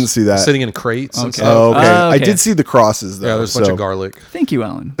 Oh, I didn't see that. Sitting in crates. And stuff. Oh, okay. I okay. did see the crosses though. Yeah, there's a bunch of garlic. Thank you,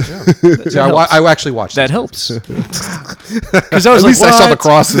 Alan. Yeah, I actually watched That this. helps. Because I was At least like, I saw the "What?"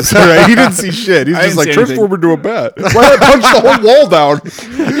 crosses. Right? He didn't see shit. He's I just didn't like see anything. transform into a bat. Why did I punch the whole wall down?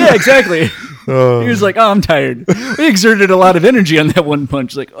 Yeah, exactly. He was like, "Oh, I'm tired." We exerted a lot of energy on that one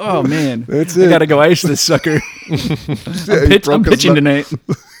punch. Like, oh man, That's I it. gotta go ice this sucker. I'm pitching tonight.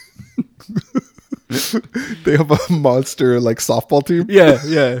 They have a monster like softball team.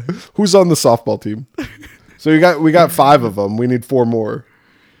 Yeah. Who's on the softball team? So we got 5 of them. We need 4 more.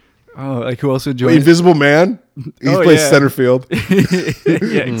 Oh, like who else would join? Invisible Man. He plays yeah. center field.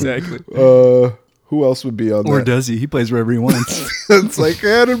 Yeah, exactly. Who else would be on Or that? does he? He plays wherever he wants. It's like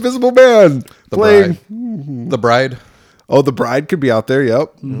an Invisible Man playing. The Bride. Oh, the Bride could be out there.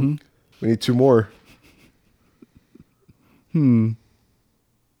 Yep. We need 2 more.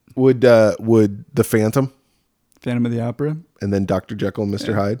 Would the Phantom Phantom of the Opera. and then Dr. Jekyll and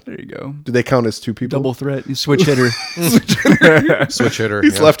Mr. Hyde? There you go. Do they count as 2 people? Double threat. You switch hitter. Switch hitter.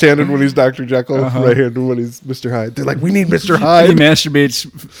 He's left-handed when he's Dr. Jekyll, right-handed when he's Mr. Hyde. They're like, we need Mr. He Hyde. masturbates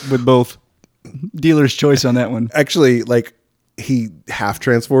with both. Dealer's choice on that one. Actually, like he half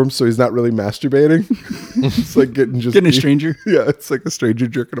transforms, so he's not really masturbating. It's like getting a stranger. Yeah, it's like a stranger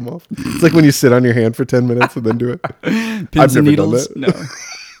jerking him off. It's like when you sit on your hand for 10 minutes and then do it. Pins and never done needles. that. No.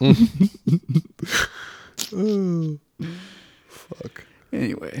 Fuck.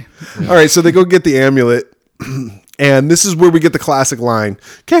 Anyway. All right, so they go get the amulet. And this is where we get the classic line: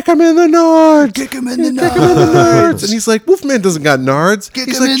 "Kick him in the nards, kick him in the nards." And he's like, "Wolfman doesn't got nards."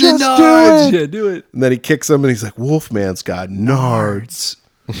 He's like, "Just do it." Yeah, do it. And then he kicks him, and he's like, "Wolfman's got nards."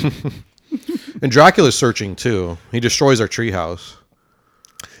 And Dracula's searching too. He destroys our treehouse.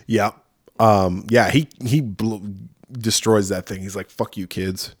 Yeah, He destroys that thing. He's like, "Fuck you,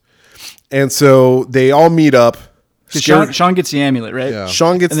 kids." And so they all meet up. Sean gets the amulet, right? Yeah.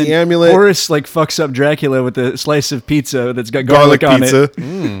 Sean gets And the then amulet. Horace like fucks up Dracula with a slice of pizza that's got garlic on pizza. it.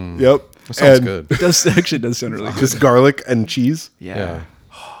 Yep, That sounds And good. It does actually does sound really good. Just garlic and cheese. Yeah.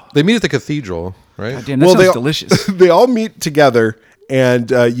 They meet at the cathedral, right? Damn, that sounds delicious. They all meet together,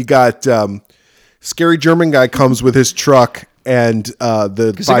 and you got scary German guy comes with his truck, and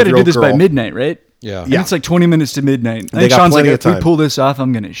the Because I got to do 5-year-old this by girl. midnight, right? Yeah. And it's like 20 minutes to midnight. I They think got Sean's like, plenty of if we time. pull this off,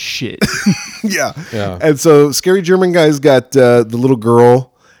 I'm gonna shit. Yeah. Yeah. And so scary German guy's got the little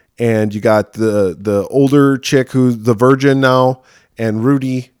girl, and you got the older chick who's the virgin now, and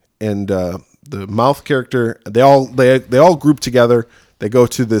Rudy and the mouth character. They all group together. They go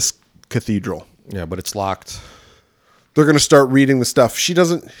to this cathedral. Yeah, but it's locked. They're gonna start reading the stuff. She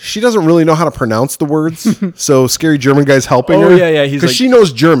doesn't really know how to pronounce the words. So scary German guy's helping Oh, her. yeah, he's because like- she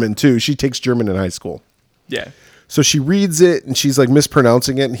knows German too. She takes German in high school. Yeah. So she reads it and she's like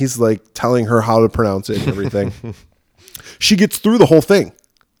mispronouncing it, and he's like telling her how to pronounce it and everything. She gets through the whole thing.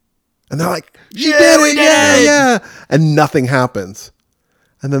 And they're like, she did it, yeah. And nothing happens.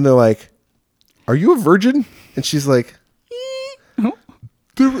 And then they're like, "Are you a virgin?" And she's like,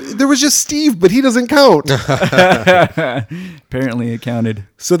 there was just Steve, but he doesn't count. Apparently it counted.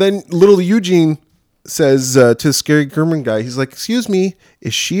 So then little Eugene says to scary German guy, he's like, "Excuse me,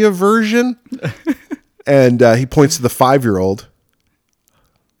 is she a virgin?" And he points to the 5-year-old.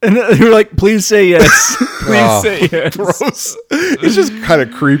 And you're like, please say yes. Please say yes. Gross. It's just kind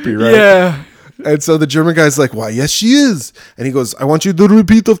of creepy, right? Yeah. And so the German guy's like, "Why, yes, she is." And he goes, "I want you to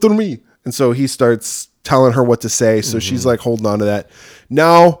repeat after me." And so he starts telling her what to say. So she's like holding on to that.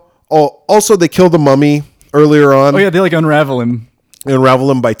 Now, also they kill the mummy earlier on. Oh yeah, they like unravel him. Unravel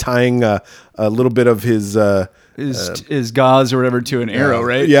him by tying a little bit of his His gauze or whatever to an arrow,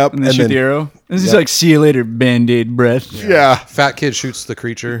 right? Yep, And then and shoot then- the arrow. And he's yep. like, "See you later, Band-Aid breath." Yeah. Fat kid shoots the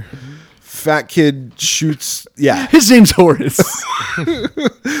creature. Fat kid shoots. Yeah. His name's Horace.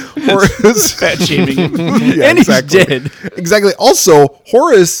 Horace. Fat shaming him. Yeah, And exactly. he's dead. Exactly. Also,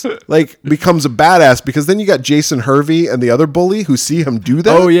 Horace like becomes a badass because then you got Jason Hervey and the other bully who see him do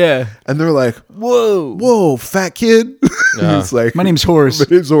that. Oh yeah. And they're like, Whoa. "Whoa, fat kid." Yeah. He's like, My name's Horace. My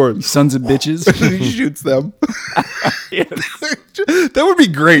name's Horace. Sons of bitches. He shoots them. Yes. That would be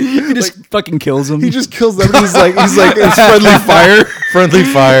great. He just fucking kills him. He just kills them. And he's like, it's friendly fire. Friendly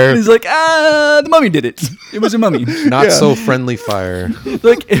fire. He's like, the mummy did it. It was a mummy. Not so friendly fire.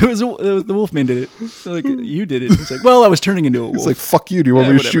 Like it was the Wolfman did it. So, like you did it. He's like, well, I was turning into a wolf. It's like, "Fuck you. Do you want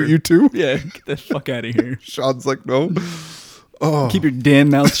Yeah, me to whatever. shoot you too?" Yeah, get the fuck out of here. Sean's like, "No." Keep your damn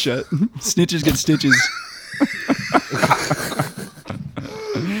mouth shut. Snitches get stitches.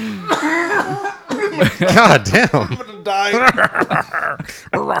 God damn. die.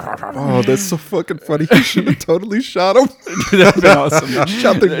 Oh, that's so fucking funny. You should have totally shot him. That'd been awesome.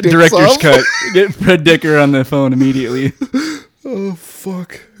 Shot their dicks Director's off. cut. Get Fred Dicker on the phone immediately. Oh,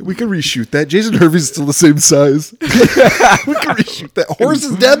 fuck. We can reshoot that. Jason Hervey's still the same size. We can reshoot that. Horse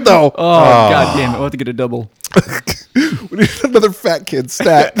is dead, though. Oh, god damn it. We'll have to get a double. We need another fat kid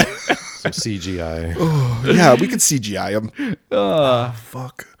stat. Some CGI. Yeah, we could CGI him. Oh,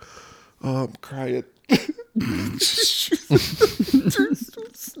 fuck. Oh, I'm crying.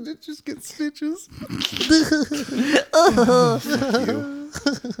 Snitches get stitches.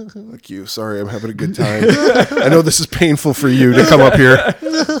 Fuck you. Sorry, I'm having a good time. I know this is painful for you to come up here.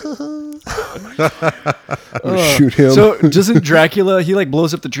 Shoot him. So doesn't Dracula, he like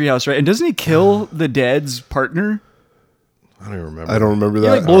blows up the treehouse, right? And doesn't he kill the dad's partner? I don't even remember. I don't remember He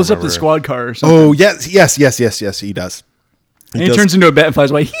that. like blows up the squad car or something. Oh, yes, he does. And he turns into a bat and flies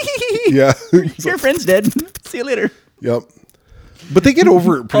away. Yeah. Your friend's dead. See you later. Yep. But they get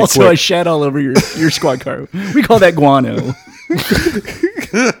over it pretty Also, I quick. shat all over your squad car. We call that guano.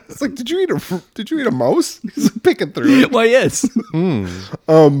 It's like, did you eat a mouse? He's like picking through it. Why, yes.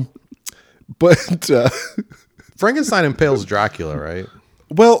 But Frankenstein impales Dracula, right?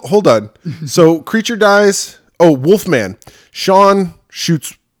 well, hold on. So creature dies. Oh, Wolfman. Sean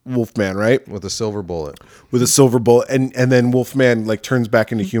shoots Wolfman, right? With a silver bullet. With a silver bullet, and then Wolfman like turns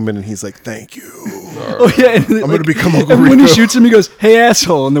back into human, and he's like, "Thank you." Oh, yeah. And, I'm gonna become Uncle And when he Rico. shoots him, he goes, "Hey,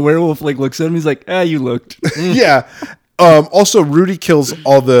 asshole." And the werewolf like looks at him. He's like, "Ah, you looked." Yeah. Also, Rudy kills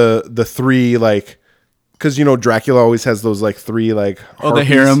all the three like, because you know Dracula always has those like three like. Oh, the harpies.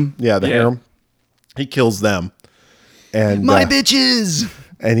 harem? Yeah, the Yeah. harem. He kills them, and My bitches.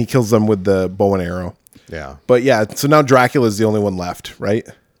 and he kills them with the bow and arrow. Yeah. But yeah, so now Dracula is the only one left, right?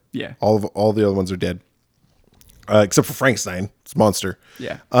 Yeah. All the other ones are dead, except for Frankenstein. It's a monster.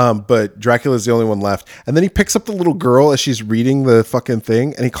 Yeah. But Dracula is the only one left, and then he picks up the little girl as she's reading the fucking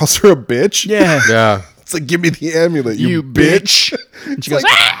thing, and he calls her a bitch. Yeah. Yeah. It's like, give me the amulet, You bitch. And she goes,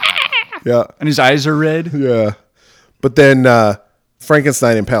 yeah, And his eyes are red. yeah. But then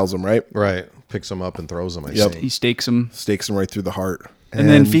Frankenstein impales him, right? Right. Picks him up and throws him, I Yep. think. He stakes him. Stakes him right through the heart. And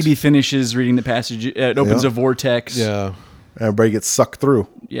then Phoebe finishes reading the passage. It opens Yeah. a vortex. Yeah. everybody gets sucked through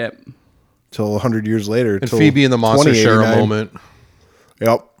Yep. till 100 years later. And till Phoebe and the monster share a 2089. moment.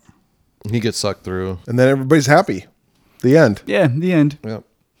 Yep. He gets sucked through. And then everybody's happy. The end. Yeah, the end. Yep.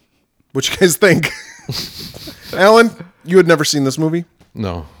 What you guys think? Alan, you had never seen this movie.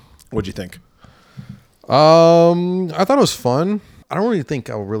 No. What'd you think? I thought it was fun. I don't really think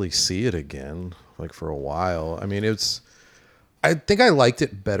I'll really see it again, like for a while. I mean, I think I liked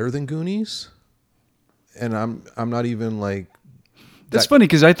it better than Goonies. And I'm not even like That's funny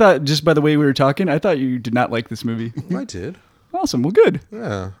because I thought, just by the way we were talking, I thought you did not like this movie. I did. Awesome. Well, good.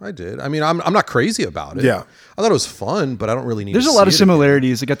 Yeah, I did. I mean, I'm not crazy about it. Yeah. I thought it was fun, but I don't really need There's to a lot of see it again.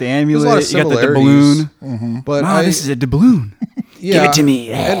 similarities. You got the There's amulet. a lot of You got the similarities. doubloon. But Oh, this is a doubloon. yeah, Give it to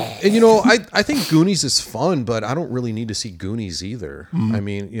me. And you know, I think Goonies is fun, but I don't really need to see Goonies either. I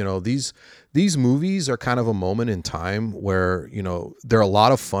mean, you know, these movies are kind of a moment in time where, you know, they're a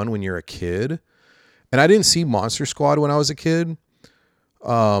lot of fun when you're a kid. And I didn't see Monster Squad when I was a kid.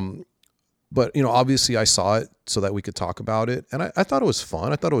 But, you know, obviously I saw it so that we could talk about it. And I thought it was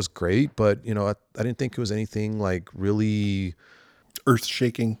fun. I thought it was great, but, you know, I didn't think it was anything like really, Earth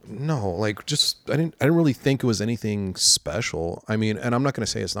shaking. no, like just, I didn't really think it was anything special. I mean, and I'm not going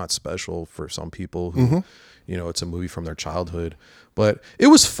to say it's not special for some people who, you know, it's a movie from their childhood, but it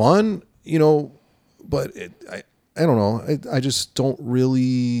was fun, you know, but I don't know. I just don't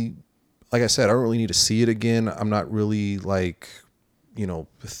really, like I said, I don't really need to see it again. I'm not really like, you know,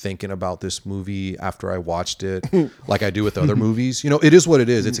 thinking about this movie after I watched it like I do with other movies. You know, it is what it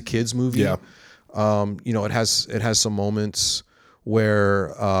is. It's a kid's movie. Yeah. You know, it has some moments where,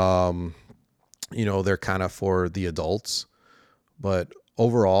 you know, they're kind of for the adults, but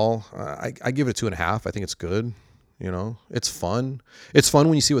overall, I give it a 2.5. I think it's good. You know, it's fun. It's fun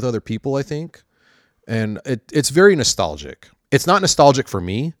when you see it with other people, I think. And it's very nostalgic. It's not nostalgic for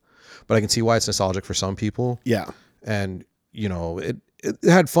me, but I can see why it's nostalgic for some people. Yeah. And, you know, it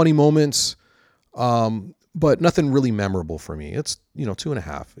had funny moments, but nothing really memorable for me. It's, you know,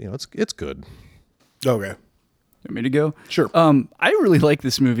 2.5. You know, it's good. Okay. Want me to go? Sure. I really like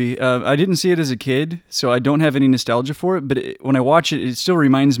this movie. I didn't see it as a kid, so I don't have any nostalgia for it. But when I watch it, it still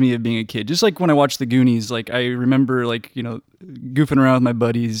reminds me of being a kid. Just like when I watch The Goonies, like I remember, like, you know, goofing around with my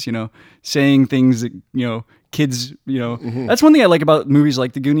buddies, you know, saying things that, you know, kids, you know. That's one thing I like about movies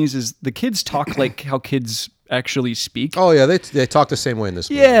like The Goonies is the kids talk like how kids actually speak. Oh yeah, they talk the same way in this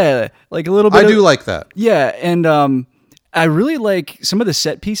movie. Yeah, like a little bit. I do like that. Yeah, and I really like some of the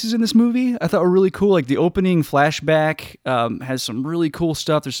set pieces in this movie. I thought were really cool. Like the opening flashback has some really cool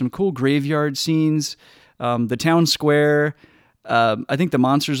stuff. There's some cool graveyard scenes. The town square. I think the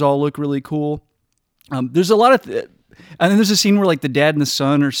monsters all look really cool. There's a lot of... and then there's a scene where like the dad and the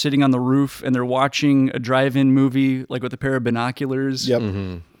son are sitting on the roof and they're watching a drive-in movie like with a pair of binoculars.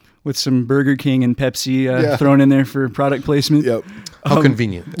 Yep. With some Burger King and Pepsi thrown in there for product placement. Yep. How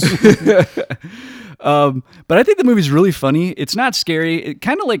convenient. But I think the movie's really funny. It's not scary. It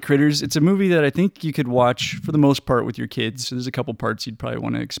kind of like Critters. It's a movie that I think you could watch for the most part with your kids. So there's a couple parts you'd probably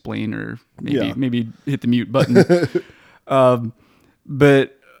want to explain or maybe hit the mute button.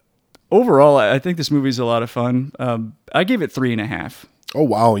 But overall, I think this movie's a lot of fun. I gave it 3.5. Oh,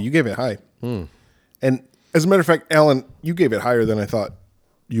 wow. You gave it high. And as a matter of fact, Alan, you gave it higher than I thought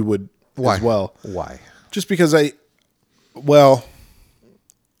you would as well. Why? Just because to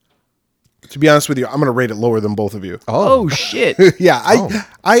be honest with you, I'm going to rate it lower than both of you. Oh shit. Yeah,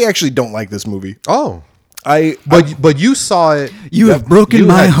 I actually don't like this movie. Oh. But you saw it. You have broken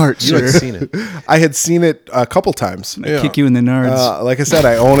my heart, You sir. had seen it. I had seen it a couple times. Kick you in the nards. Like I said,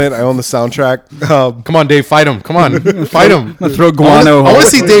 I own it. I own the soundtrack. Come on, Dave, fight him. Come on, fight him. Throw guano. I want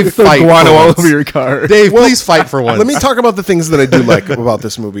to see Dave throw fight. guano for all once. over your car. Dave, please fight for once. Let me talk about the things that I do like about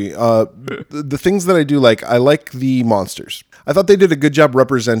this movie. The things that I do like, I like the monsters. I thought they did a good job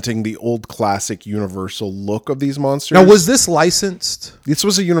representing the old classic Universal look of these monsters. Now, was this licensed? This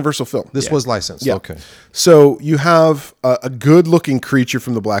was a Universal film. This was licensed. Yeah. Okay. So you have a good-looking creature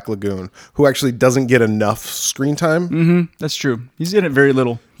from the Black Lagoon who actually doesn't get enough screen time. That's true. He's in it very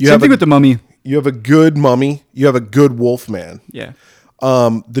little. You Same have thing with the mummy. You have a good mummy. You have a good wolf man. Yeah.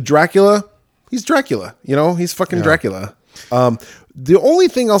 The Dracula, he's Dracula. You know, he's fucking Dracula. The only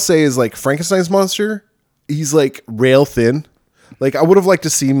thing I'll say is like Frankenstein's monster, he's like rail thin. Like I would have liked to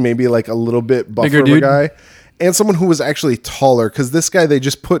see maybe like a little bit buffer of a guy. And someone who was actually taller, because this guy, they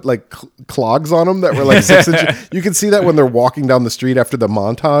just put like clogs on him that were like 6 inches. You can see that when they're walking down the street after the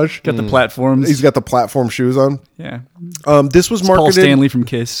montage. Got the platforms. He's got the platform shoes on. Yeah. This was marketed. Paul Stanley from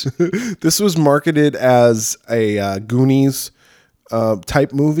Kiss. This was marketed as a Goonies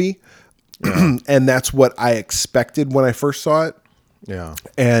type movie, and that's what I expected when I first saw it. Yeah.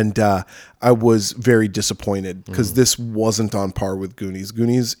 And I was very disappointed because this wasn't on par with Goonies.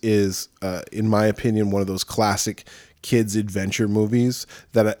 Goonies is, in my opinion, one of those classic kids adventure movies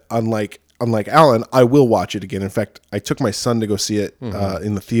that, unlike Alan, I will watch it again. In fact, I took my son to go see it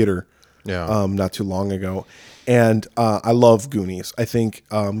in the theater not too long ago. And I love Goonies. I think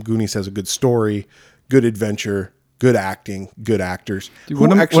Goonies has a good story, good adventure, good acting, good actors. Dude,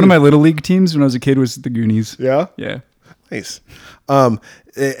 one of my Little League teams when I was a kid was the Goonies. Yeah? Yeah. Nice. And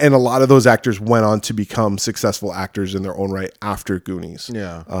a lot of those actors went on to become successful actors in their own right after Goonies.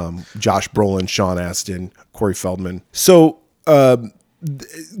 Yeah. Josh Brolin, Sean Astin, Corey Feldman. So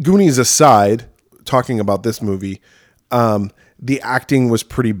Goonies aside, talking about this movie, the acting was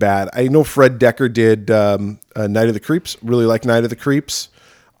pretty bad. I know Fred Decker did Night of the Creeps. Really like Night of the Creeps.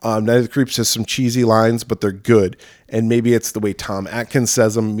 Night of the Creeps has some cheesy lines, but they're good. And maybe it's the way Tom Atkins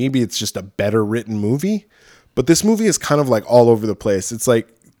says them. Maybe it's just a better written movie. But this movie is kind of like all over the place. It's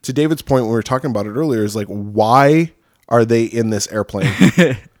like, to David's point when we were talking about it earlier, is like, why are they in this airplane?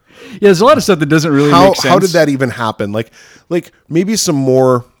 Yeah, there's a lot of stuff that doesn't really make sense. How did that even happen? Like maybe some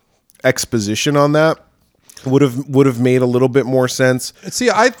more exposition on that would have made a little bit more sense. See,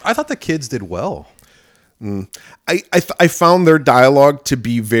 I thought the kids did well. I found their dialogue to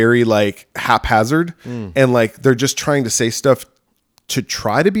be very like haphazard and like they're just trying to say stuff to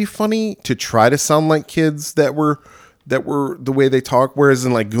try to be funny, to try to sound like kids that were the way they talk. Whereas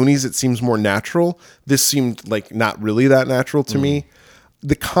in like Goonies, it seems more natural. This seemed like not really that natural to me.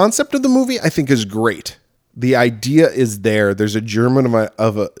 The concept of the movie, I think, is great. The idea is there. There's a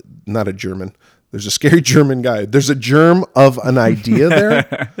not a German. There's a scary German guy. There's a germ of an idea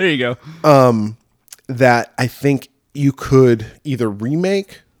there. There you go. That I think you could either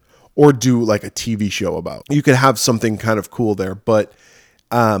remake or do like a TV show about. You could have something kind of cool there. But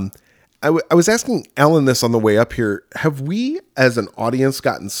I was asking Alan this on the way up here. Have we as an audience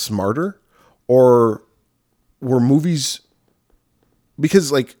gotten smarter, or were movies,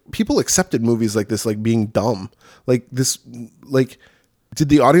 because like people accepted movies like this, like being dumb, like this, like did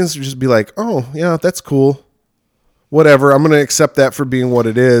the audience just be like, oh yeah, that's cool, whatever, I'm going to accept that for being what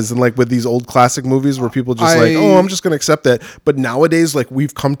it is? And like with these old classic movies where people just like, oh, I'm just going to accept that. But nowadays, like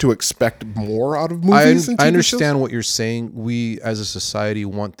we've come to expect more out of movies. I understand what you're saying. We as a society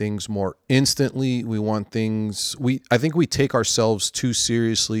want things more instantly. We want things, I think we take ourselves too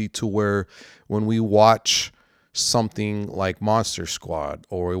seriously to where when we watch something like Monster Squad,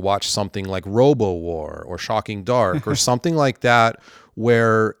 or we watch something like Robo War or Shocking Dark or something like that,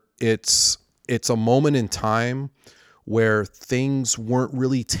 where it's a moment in time where things weren't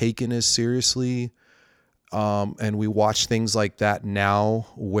really taken as seriously. And we watch things like that now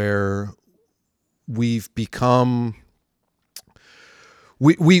where we've become...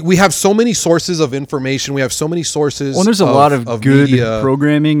 We have so many sources of information. We have so many sources. Well, there's a lot of good media.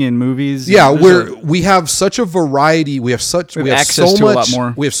 Programming in movies. Yeah, we have such a variety. We have access to a lot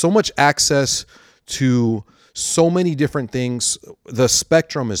more. We have so much access to so many different things. The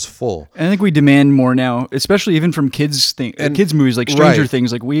spectrum is full. And I think we demand more now, especially even from kids movies like Stranger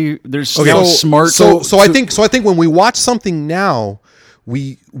Things. Like there's now smart. So I think when we watch something now,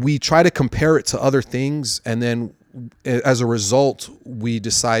 we try to compare it to other things, and then as a result, we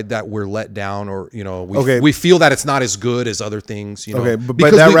decide that we're let down, or we feel that it's not as good as other things. Okay, but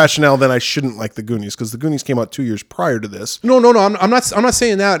by that rationale, then I shouldn't like the Goonies, because the Goonies came out 2 years prior to this. No, I'm not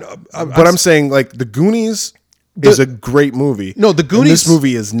saying that. But I'm saying like the Goonies is a great movie. No, the Goonies. This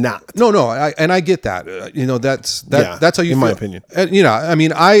movie is not. No, I get that. That's how you feel. In my opinion.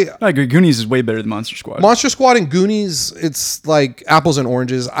 I agree. Goonies is way better than Monster Squad. Monster Squad and Goonies, it's like apples and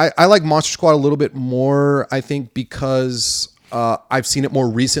oranges. I like Monster Squad a little bit more, I think, because I've seen it more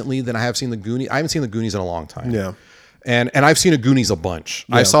recently than I have seen the Goonies. I haven't seen the Goonies in a long time. Yeah. And I've seen the Goonies a bunch.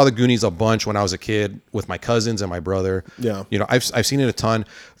 Yeah. I saw the Goonies a bunch when I was a kid with my cousins and my brother. Yeah. I've seen it a ton.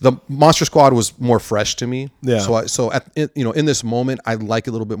 The Monster Squad was more fresh to me. Yeah. So in this moment, I like it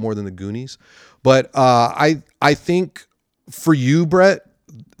a little bit more than the Goonies. But I think for you, Brett,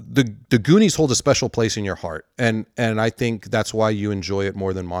 the Goonies hold a special place in your heart, and I think that's why you enjoy it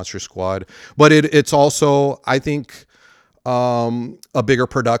more than Monster Squad. But it's also, I think, a bigger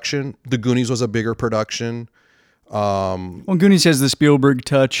production. The Goonies was a bigger production. Goonies has the Spielberg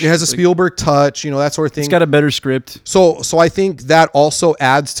touch. It has a Spielberg touch, that sort of thing. It's got a better script. So I think that also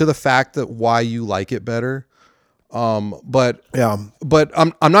adds to the fact that why you like it better. But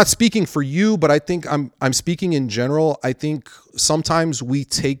I'm not speaking for you, but I think I'm speaking in general. I think sometimes we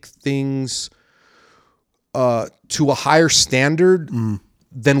take things to a higher standard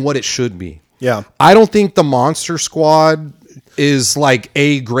than what it should be. Yeah. I don't think the Monster Squad is like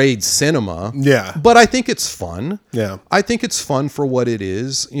A-grade cinema. Yeah. But I think it's fun. Yeah. I think it's fun for what it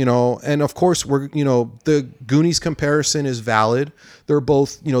is, and of course the Goonies comparison is valid. They're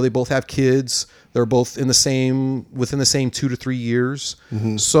both, they both have kids. They're both within the same 2 to 3 years.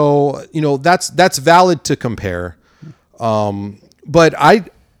 Mm-hmm. So, that's valid to compare. But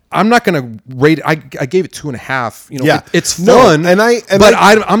I'm not going to rate it. I gave it 2.5. It's fun.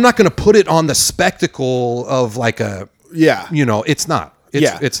 I'm not going to put it on the spectacle of like a... Yeah. It's not.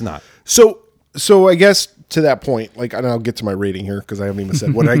 It's not. So I guess to that point, like, and I'll get to my rating here because I haven't even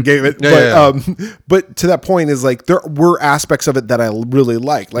said what I gave it. But to that point is like, there were aspects of it that I really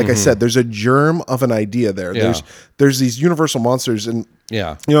liked. Like I said, there's a germ of an idea there. Yeah. There's these universal monsters, and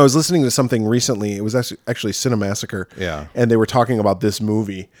yeah, I was listening to something recently. It was actually Cinemassacre. Yeah. And they were talking about this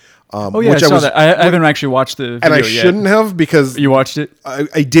movie. Which I saw that. I haven't actually watched the video and I shouldn't have, because you watched it.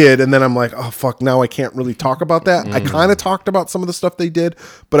 I did, and then I'm like, oh fuck, now I can't really talk about that. I kind of talked about some of the stuff they did,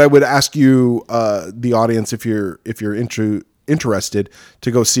 but I would ask you, the audience, if you're interested,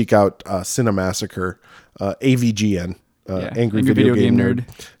 to go seek out Cinemassacre, AVGN. Angry Video Game Nerd.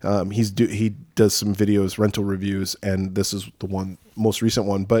 He does some videos, rental reviews, and this is the most recent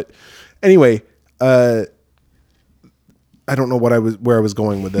one. But anyway, I don't know where I was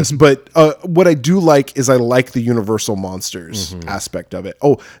going with this, but what I do like is I like the Universal Monsters aspect of it.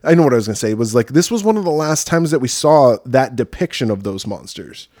 Oh, I know what I was going to say. It was like, this was one of the last times that we saw that depiction of those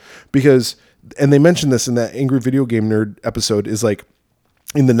monsters, because, and they mentioned this in that Angry Video Game Nerd episode, is like,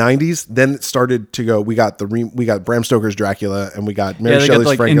 in the 90s, then it started to go. We got Bram Stoker's Dracula, and we got Mary Shelley's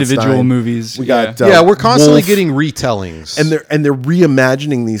like Frankenstein. Individual movies. We got we're constantly Wolf, getting retellings, and they're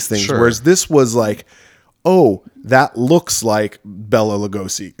reimagining these things. Sure. Whereas this was like, oh, that looks like Bela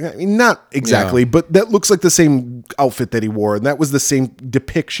Lugosi. I mean, not exactly, but that looks like the same outfit that he wore, and that was the same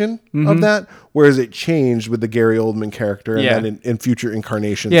depiction of that. Whereas it changed with the Gary Oldman character, and then in future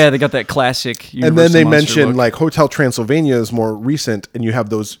incarnations. Yeah, they got that classic Universal and then they monster mentioned look. like Hotel Transylvania is more recent, and you have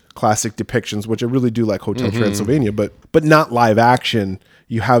those classic depictions, which I really do like Hotel Transylvania, but not live action.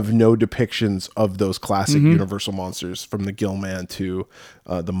 You have no depictions of those classic Universal monsters, from the Gill-Man to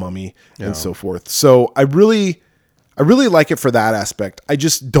the Mummy and so forth. So I really like it for that aspect. I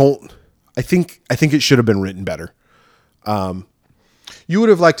just don't. I think it should have been written better. You would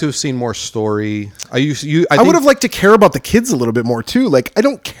have liked to have seen more story. I would have liked to care about the kids a little bit more too. Like, I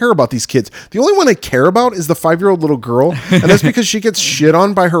don't care about these kids. The only one I care about is the 5-year-old little girl, and that's because she gets shit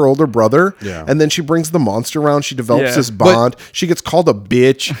on by her older brother. Yeah. And then she brings the monster around. She develops this bond. She gets called a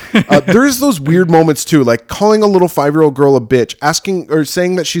bitch. There's those weird moments too, like calling a little 5-year-old girl a bitch, asking or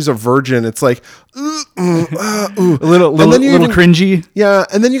saying that she's a virgin. It's like, a little cringy. Yeah,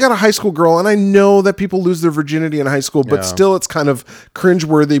 and then you got a high school girl, and I know that people lose their virginity in high school, but still it's kind of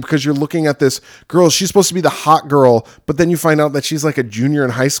cringeworthy because you're looking at this girl. She's supposed to be the hot girl, but then you find out that she's like a junior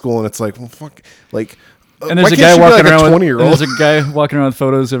in high school, and it's like, well, fuck, like. And there's a guy walking around with 20-year-old. There's a guy walking around with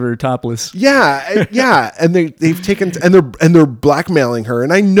photos of her topless. Yeah, and they've taken and they're blackmailing her,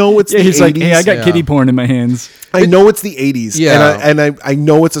 and I know it's the he's 80s. Like, hey, I got kiddie porn in my hands. I know it's the 80s, and I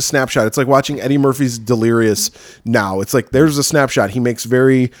know it's a snapshot. It's like watching Eddie Murphy's Delirious now. It's like there's a snapshot. He makes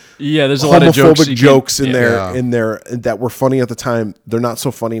very there's a homophobic lot of jokes in there that were funny at the time. They're not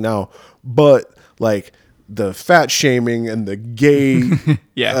so funny now, but like the fat shaming and the gay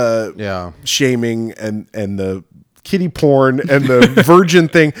shaming and the kiddie porn and the virgin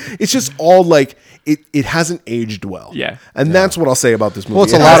thing, it's just all like it hasn't aged well. And that's what I'll say about this movie. Well,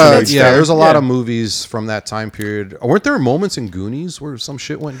 it's a lot of there's a lot of movies from that time period. Weren't there moments in Goonies where some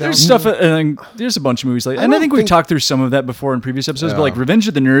shit went down? There's stuff, and there's a bunch of movies like, and I think we talked through some of that before in previous episodes. But like Revenge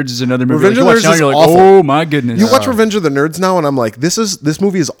of the Nerds is another movie. Revenge of the Nerds is like, awful. Oh my goodness! You watch Revenge of the Nerds now, and I'm like, this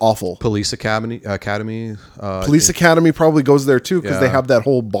movie is awful. Police Academy. Police Academy probably goes there too because they have that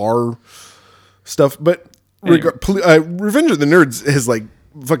whole bar stuff. But Revenge of the Nerds has like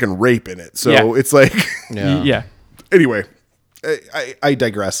fucking rape in it, so it's like Anyway, I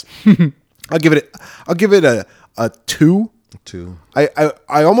digress. I'll give it a 2. 2.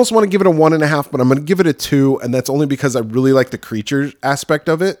 I almost want to give it a 1.5, but I'm going to give it a 2, and that's only because I really like the creature aspect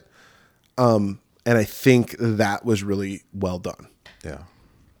of it. And I think that was really well done. Yeah.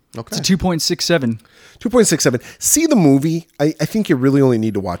 Okay. It's a 2.67. 2.67. See the movie. I think you really only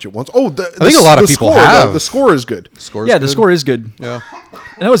need to watch it once. Oh, I think a lot of people have. The score is good. The score is good. Yeah.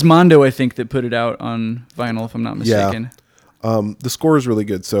 And that was Mondo, I think, that put it out on vinyl, if I'm not mistaken. Yeah. The score is really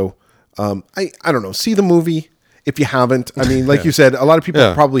good. So I don't know. See the movie if you haven't. I mean, like you said, a lot of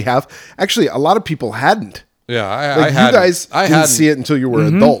people probably have. Actually, a lot of people hadn't. Yeah, you guys didn't see it until you were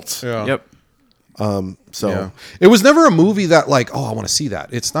adults. Yeah. Yep. It was never a movie that like, I want to see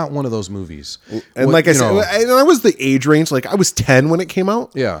that. It's not one of those movies. And like I said, and I was the age range. Like I was 10 when it came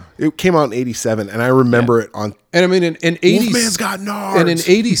out. Yeah, it came out in '87, and I remember it on. And I mean, in '80s, Wolfman's got Nards. And in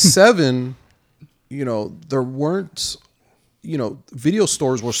 '87, there weren't, video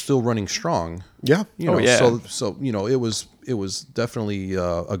stores were still running strong. Yeah. So it was definitely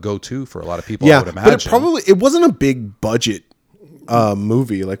a go-to for a lot of people. Yeah, I would imagine. But it wasn't a big budget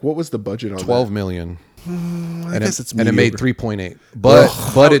movie. Like, what was the budget on 12 that? million. I guess it's and it made 3.8,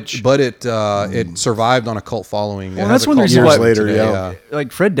 but it survived on a cult following. Well, that's one reason why later.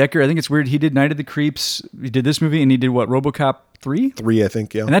 Like Fred Decker, I think it's weird. He did Night of the Creeps. He did this movie, and he did what, RoboCop 3? 3, I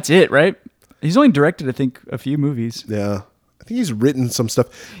think. Yeah, and that's it, right? He's only directed, I think, a few movies. Yeah, I think he's written some stuff.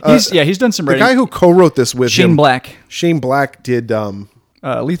 He's done some writing. The guy who co-wrote this with Shane Black. Shane Black did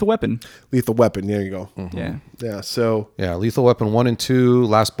Lethal Weapon. Lethal Weapon. There you go. Mm-hmm. Yeah. Yeah. So. Yeah. Lethal Weapon 1 and 2.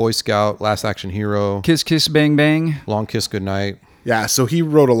 Last Boy Scout. Last Action Hero. Kiss Kiss Bang Bang. Long Kiss Goodnight. Yeah. So he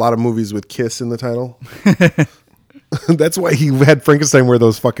wrote a lot of movies with Kiss in the title. That's why he had Frankenstein wear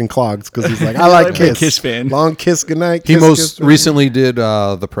those fucking clogs, because he's like, I like Kiss. Kiss fan. Long Kiss Goodnight. He most recently did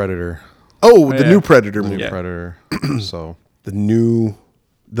The Predator. Oh, the new Predator movie. Predator. So the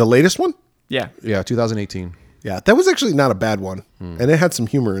latest one. Yeah. Yeah. 2018. Yeah, that was actually not a bad one, and it had some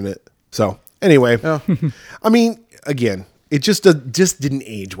humor in it. So anyway, I mean, again, it just didn't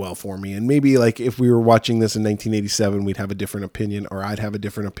age well for me. And maybe like if we were watching this in 1987, we'd have a different opinion, or I'd have a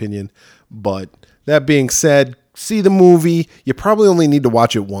different opinion. But that being said, see the movie. You probably only need to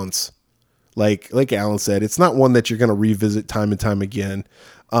watch it once. Like Alan said, it's not one that you're going to revisit time and time again.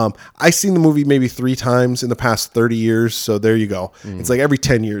 I've seen the movie maybe 3 times in the past 30 years. So there you go. It's like every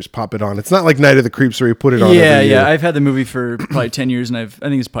 10 years, pop it on. It's not like Night of the Creeps where you put it on every year. Yeah. I've had the movie for probably 10 years, and I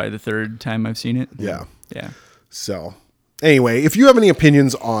think it's probably the 3rd time I've seen it. Yeah. Yeah. So anyway, if you have any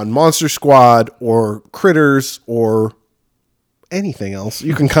opinions on Monster Squad or Critters or anything else,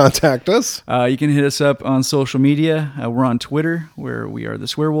 you can contact us. You can hit us up on social media. We're on Twitter, where we are the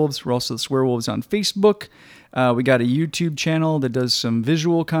Swearwolves. We're also the Swearwolves on Facebook. We got a YouTube channel that does some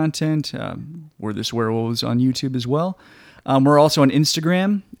visual content. We're the Swearwolves on YouTube as well. We're also on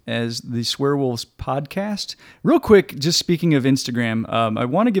Instagram as the Swearwolves Podcast. Real quick, just speaking of Instagram, I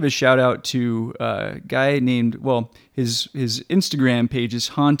want to give a shout out to a guy named, his Instagram page is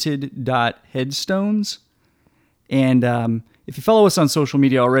haunted.headstones. And if you follow us on social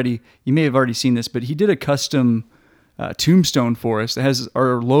media already, you may have already seen this, but he did a custom tombstone for us that has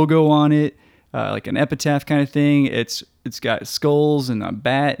our logo on it, like an epitaph kind of thing. It's got skulls and a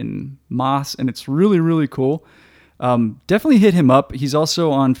bat and moss, and it's really, really cool. Definitely hit him up. He's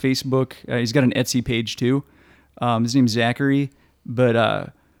also on Facebook. He's got an Etsy page too. His name's Zachary,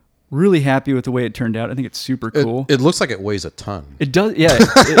 but really happy with the way it turned out. I think it's super cool. It looks like it weighs a ton. It does, yeah.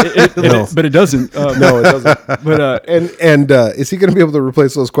 But it doesn't. No, it doesn't. But is he going to be able to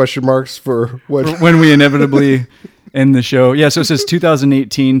replace those question marks for when we inevitably end the show? Yeah. So it says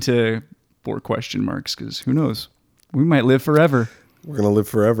 2018 to 4 question marks, because who knows? We might live forever. We're going to live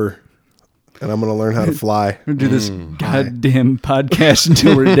forever. And I'm going to learn how to fly. We'll do this goddamn podcast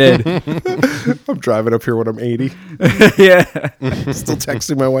until we're dead. I'm driving up here when I'm 80. Yeah. Still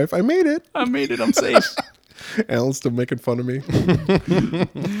texting my wife, I made it. I'm safe. Alan's still making fun of me.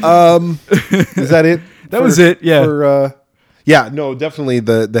 Is that it? That was it, yeah. Yeah, no, definitely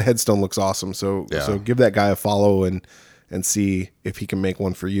the headstone looks awesome. So give that guy a follow and see if he can make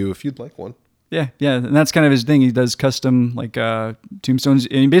one for you if you'd like one. Yeah, and that's kind of his thing. He does custom tombstones,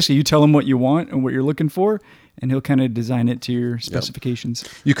 and basically you tell him what you want and what you're looking for, and he'll kind of design it to your specifications.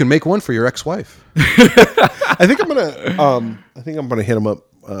 You can make one for your ex-wife. I think I'm gonna hit him up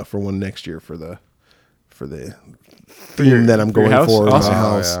for one next year for the theme that I'm going for in my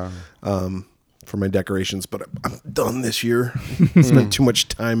house. For my decorations, but I'm done this year. Spent too much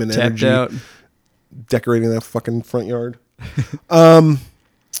time and energy out. Decorating that fucking front yard.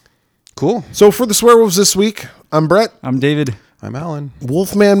 Cool. So for the Swearwolves this week, I'm Brett. I'm David. I'm Alan.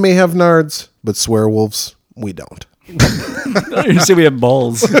 Wolfman may have nards, but Swearwolves, we don't. You say we have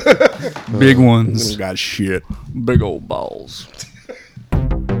balls. Big ones. Got shit. Big old balls.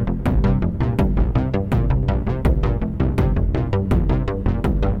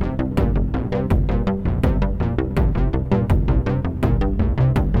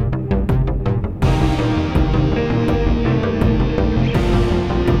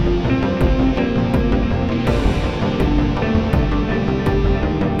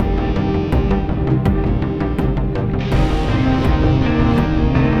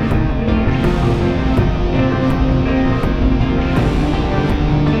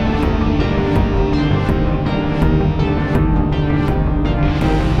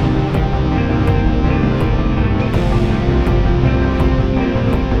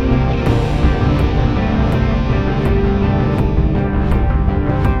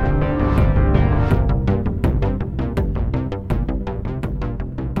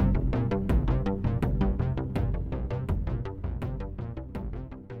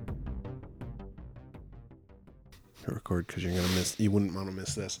 Record because you're gonna miss. You wouldn't want to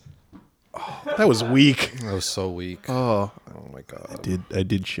miss this. Oh, that was weak. That was so weak. Oh my god. I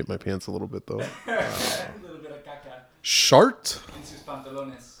did shit my pants a little bit though. Shart?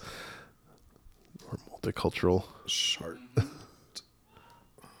 Or multicultural. Shart.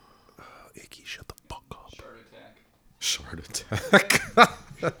 Icky, shut the fuck up. Shart attack.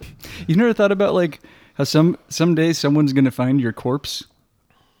 You never thought about like how someday someone's gonna find your corpse?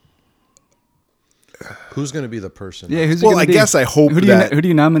 Who's going to be the person? Yeah, who's it Well, gonna I be? guess I hope Who that do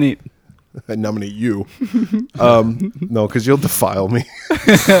you nominate? I nominate you. No, because you'll defile me.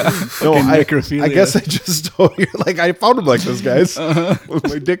 No, I guess I just told you. Like I found him like this, guys, with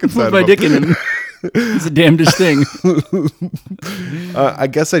my dick inside. With my dick in him. It's the damnedest thing. I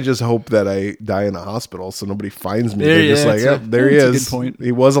guess I just hope that I die in a hospital so nobody finds me. They're just like, that's there he that's is. a good point.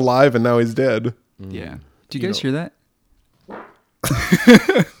 He was alive and now he's dead. Yeah. Do you guys hear that?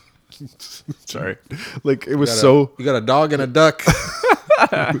 Sorry. Like it was You got a dog and a duck.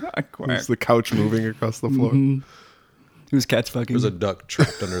 It's the couch moving across the floor. It was cats fucking. There's a duck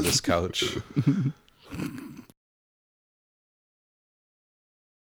trapped under this couch.